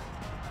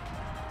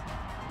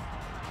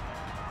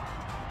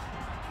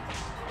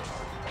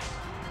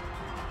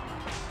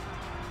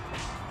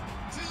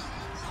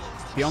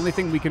 The only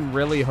thing we can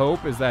really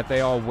hope is that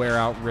they all wear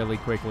out really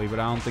quickly, but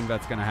I don't think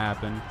that's going to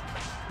happen.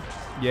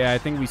 Yeah, I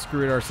think we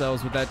screwed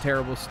ourselves with that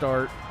terrible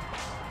start.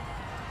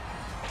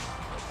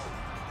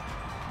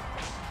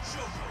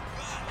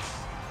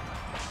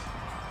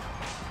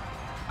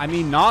 I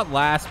mean, not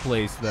last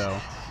place, though.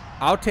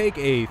 I'll take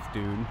 8th,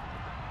 dude.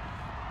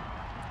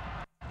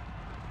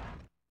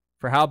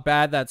 For how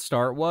bad that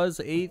start was,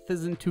 8th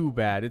isn't too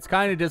bad. It's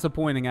kind of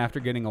disappointing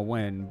after getting a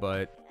win,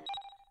 but...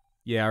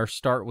 yeah, our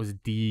start was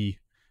D.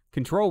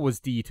 Control was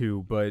D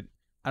too, but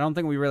I don't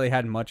think we really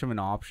had much of an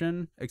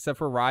option, except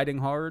for riding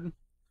hard.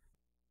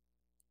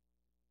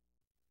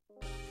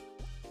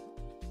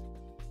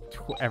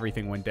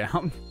 Everything went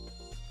down.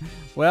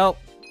 Well,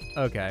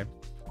 okay.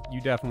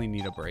 You definitely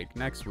need a break.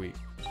 Next week.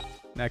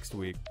 Next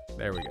week.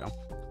 There we go.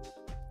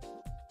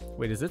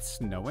 Wait, is it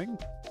snowing?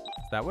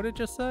 Is that what it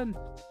just said?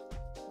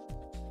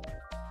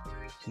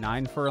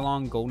 9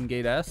 furlong Golden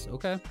Gate S?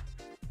 Okay.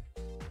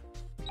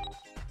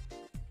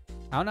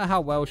 I don't know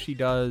how well she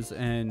does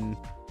in...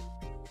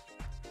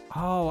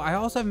 oh, I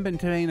also haven't been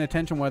paying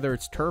attention whether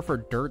it's turf or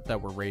dirt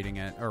that we're rating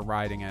it or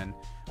riding in.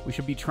 We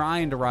should be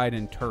trying to ride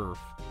in turf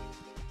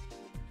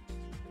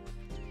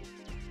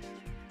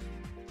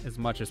as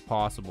much as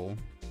possible.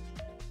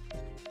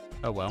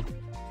 Oh well.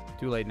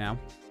 Too late now.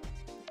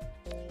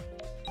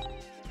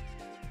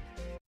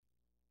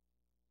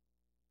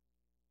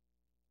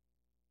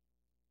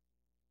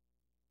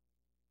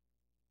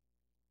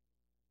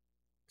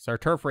 So our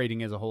turf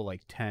rating is a whole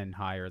like 10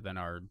 higher than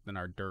our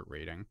dirt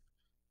rating.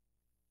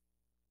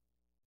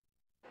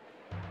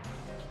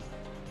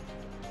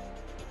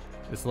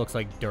 This looks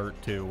like dirt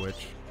too,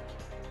 which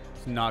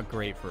is not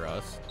great for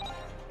us.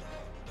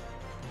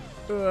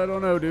 I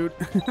don't know, dude.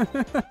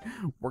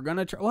 We're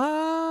gonna try.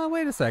 Well,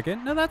 wait a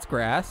second. No, that's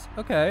grass.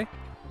 Okay.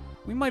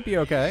 We might be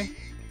okay.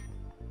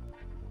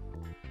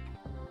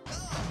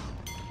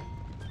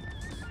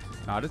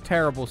 Not a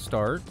terrible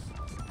start.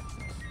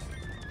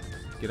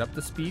 Get up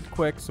to speed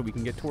quick so we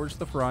can get towards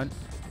the front.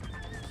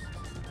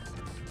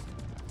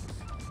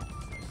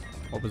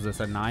 What was this,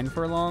 a 9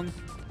 furlong?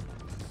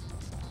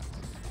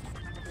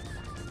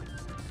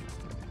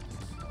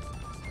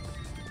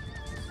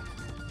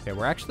 Okay,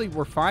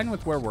 we're fine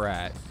with where we're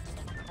at.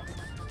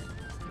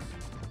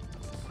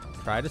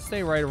 Try to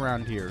stay right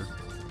around here.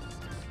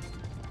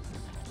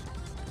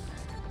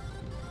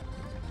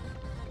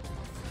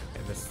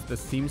 Okay, this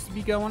seems to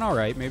be going all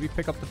right. Maybe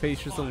pick up the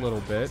pace just a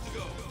little bit.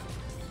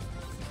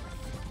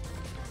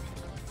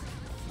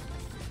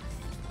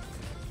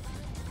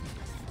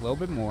 A little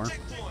bit more.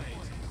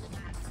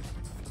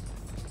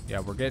 Yeah,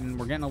 we're getting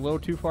a little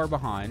too far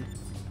behind.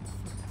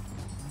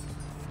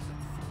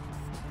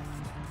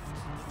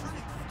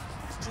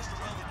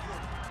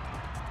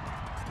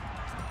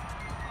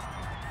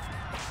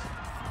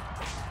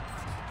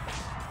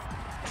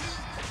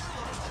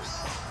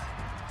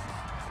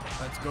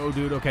 Let's go,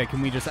 dude. Okay,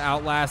 can we just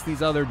outlast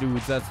these other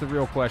dudes? That's the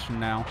real question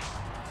now.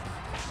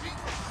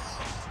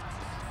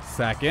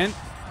 Second.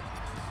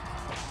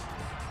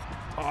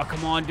 Oh,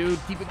 come on, dude.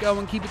 Keep it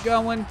going. Keep it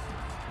going.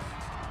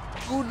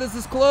 Ooh, this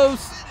is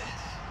close.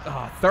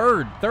 Oh,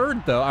 third.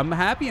 Third, though. I'm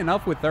happy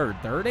enough with third.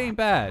 Third ain't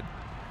bad.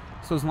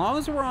 So as long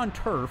as we're on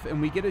turf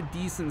and we get a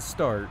decent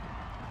start,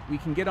 we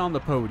can get on the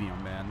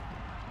podium, man.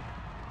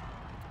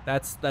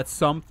 That's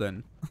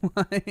something.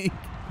 Like...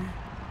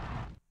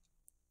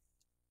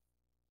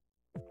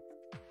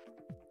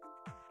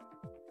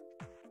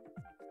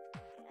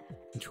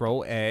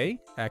 Control A.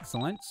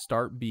 Excellent.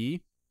 Start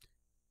B.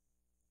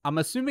 I'm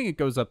assuming it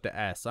goes up to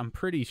S. I'm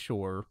pretty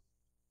sure.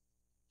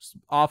 Just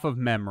off of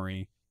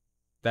memory,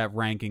 that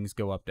rankings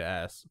go up to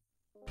S.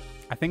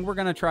 I think we're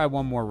going to try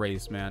one more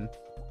race, man.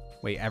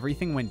 Wait,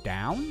 everything went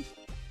down?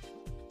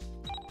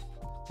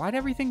 Why'd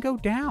everything go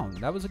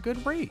down? That was a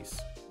good race.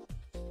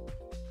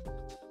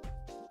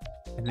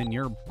 And then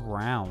you're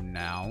brown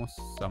now,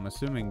 so I'm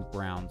assuming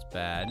brown's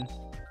bad.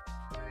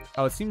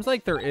 Oh, it seems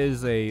like there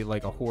is a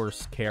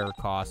horse care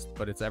cost,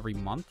 but it's every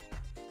month.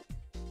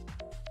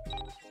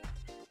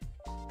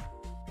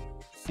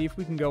 See if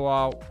we can go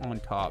out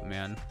on top,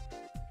 man.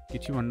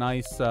 Get you a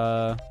nice,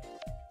 we're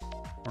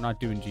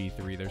not doing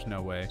G3, there's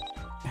no way.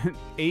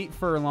 8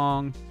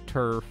 furlong,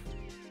 turf.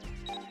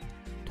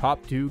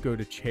 Top 2 go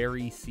to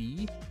Cherry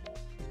C.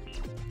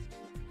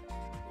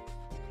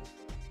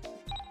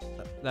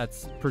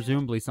 That's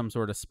presumably some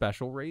sort of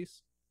special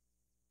race.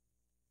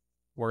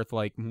 Worth,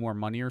 like, more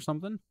money or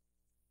something.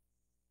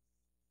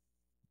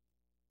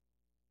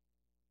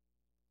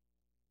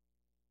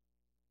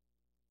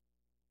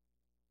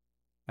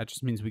 That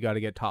just means we got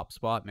to get top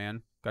spot,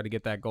 man. Got to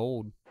get that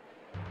gold.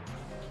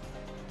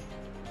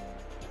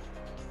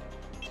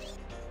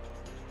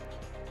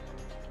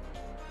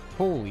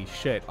 Holy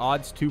shit.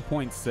 Odds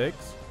 2.6.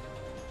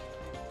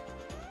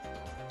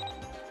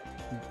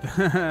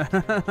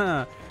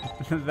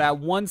 That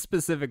one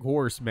specific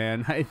horse,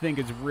 man, I think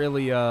is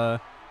really,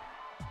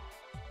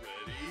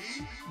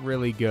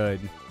 really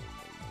good.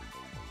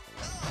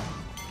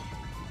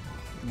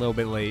 A little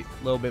bit late.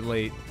 A little bit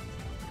late.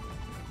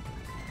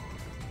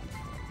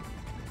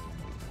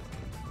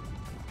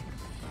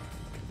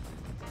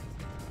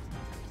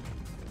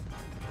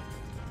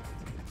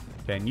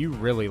 And you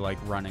really like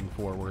running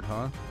forward,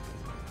 huh?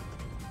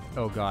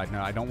 Oh god,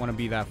 no, I don't want to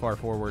be that far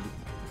forward.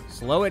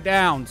 Slow it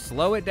down,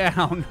 slow it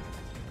down.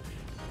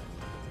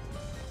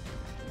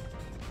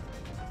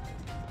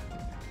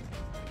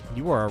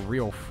 You are a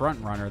real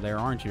front runner there,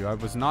 aren't you? I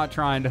was not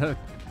trying to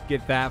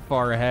get that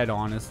far ahead,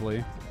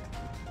 honestly.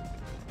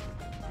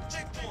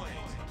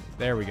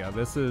 There we go.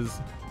 This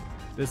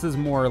is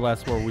more or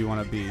less where we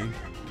want to be.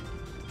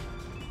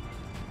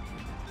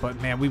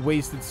 But man, we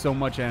wasted so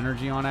much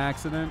energy on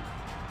accident.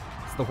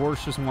 The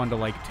horse just wanted to,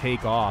 like,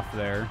 take off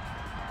there.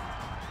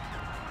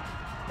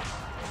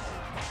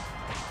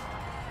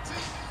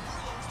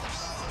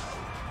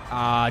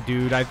 Ah,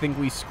 dude, I think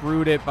we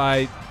screwed it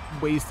by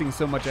wasting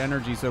so much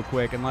energy so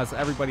quick, unless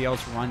everybody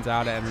else runs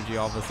out of energy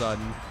all of a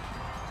sudden.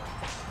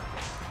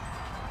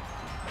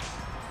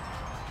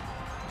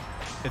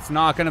 It's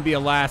not going to be a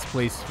last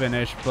place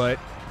finish, but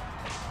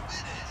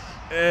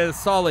a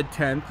solid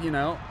 10th, you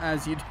know,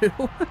 as you do.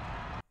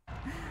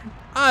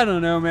 I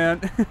don't know,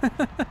 man.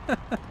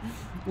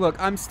 Look,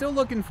 I'm still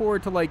looking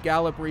forward to, like,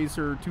 Gallop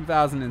Racer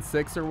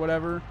 2006 or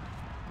whatever.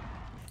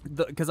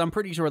 Because I'm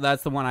pretty sure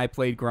that's the one I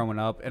played growing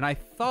up. And I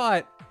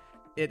thought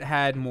it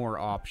had more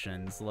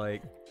options.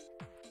 Like,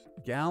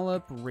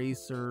 Gallop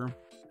Racer,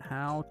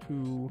 how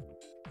to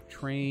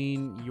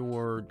train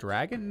your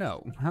dragon?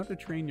 No, how to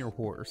train your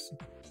horse.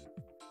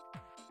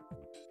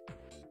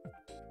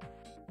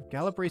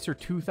 Gallop Racer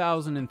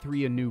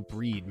 2003, A New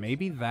Breed.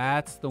 Maybe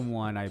that's the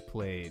one I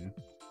played.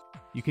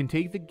 You can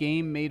take the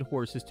game-made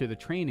horses to the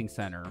training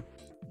center.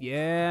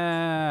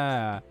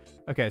 Yeah.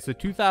 Okay, so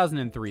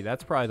 2003.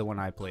 That's probably the one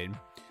I played.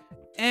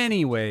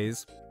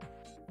 Anyways,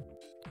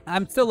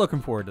 I'm still looking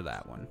forward to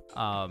that one.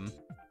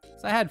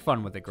 So I had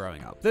fun with it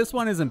growing up. This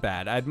one isn't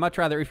bad. I'd much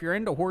rather, if you're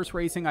into horse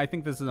racing, I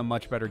think this is a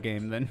much better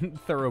game than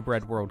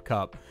Thoroughbred World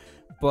Cup.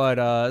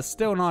 But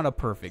still not a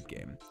perfect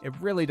game. It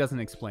really doesn't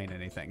explain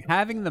anything.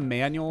 Having the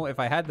manual, if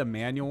I had the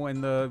manual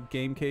in the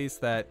game case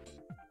that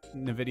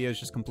NVIDIA is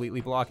just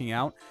completely blocking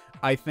out,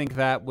 I think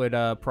that would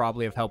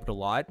probably have helped a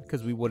lot,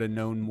 because we would have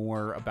known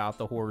more about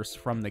the horse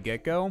from the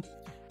get-go.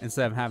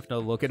 instead of having to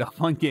look it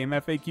up on game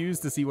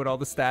FAQs to see what all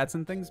the stats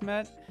and things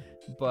meant.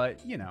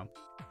 But, you know,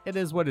 it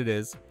is what it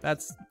is.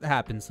 That's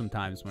happens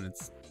sometimes when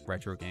it's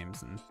retro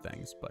games and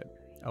things, but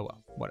oh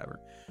well,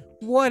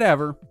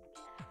 whatever.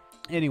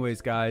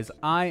 Anyways, guys,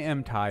 I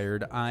am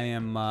tired. I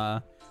am,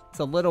 it's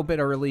a little bit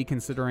early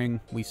considering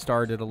we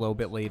started a little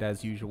bit late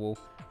as usual.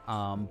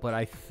 But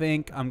I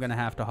think I'm going to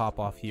have to hop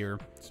off here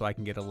so I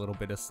can get a little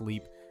bit of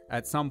sleep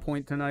at some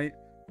point tonight.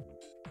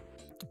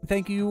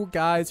 Thank you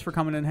guys for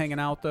coming and hanging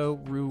out, though.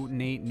 Rue,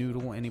 Nate,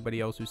 Noodle, anybody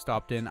else who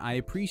stopped in. I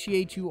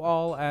appreciate you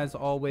all as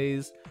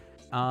always.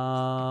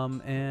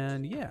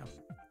 And yeah.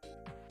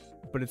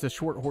 But it's a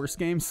short horse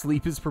game.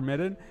 Sleep is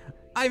permitted.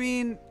 I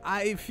mean,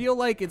 I feel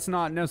like it's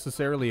not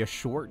necessarily a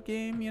short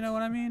game. You know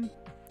what I mean?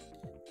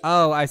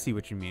 Oh, I see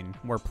what you mean.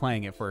 We're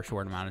playing it for a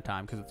short amount of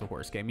time because it's a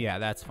horse game. Yeah,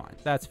 that's fine.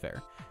 That's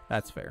fair.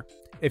 That's fair.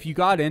 If you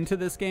got into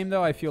this game,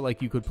 though, I feel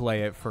like you could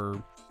play it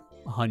for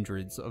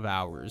hundreds of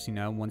hours, you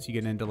know, once you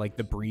get into like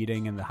the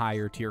breeding and the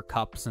higher tier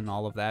cups and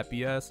all of that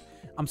BS.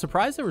 I'm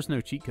surprised there was no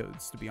cheat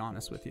codes, to be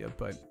honest with you.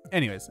 But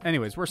anyways,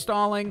 we're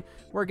stalling.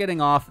 We're getting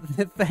off.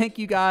 Thank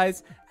you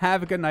guys.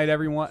 Have a good night,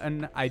 everyone.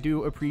 And I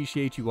do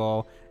appreciate you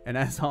all. And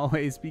as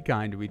always, be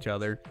kind to each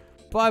other.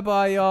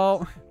 Bye-bye,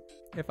 y'all.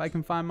 If I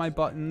can find my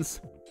buttons.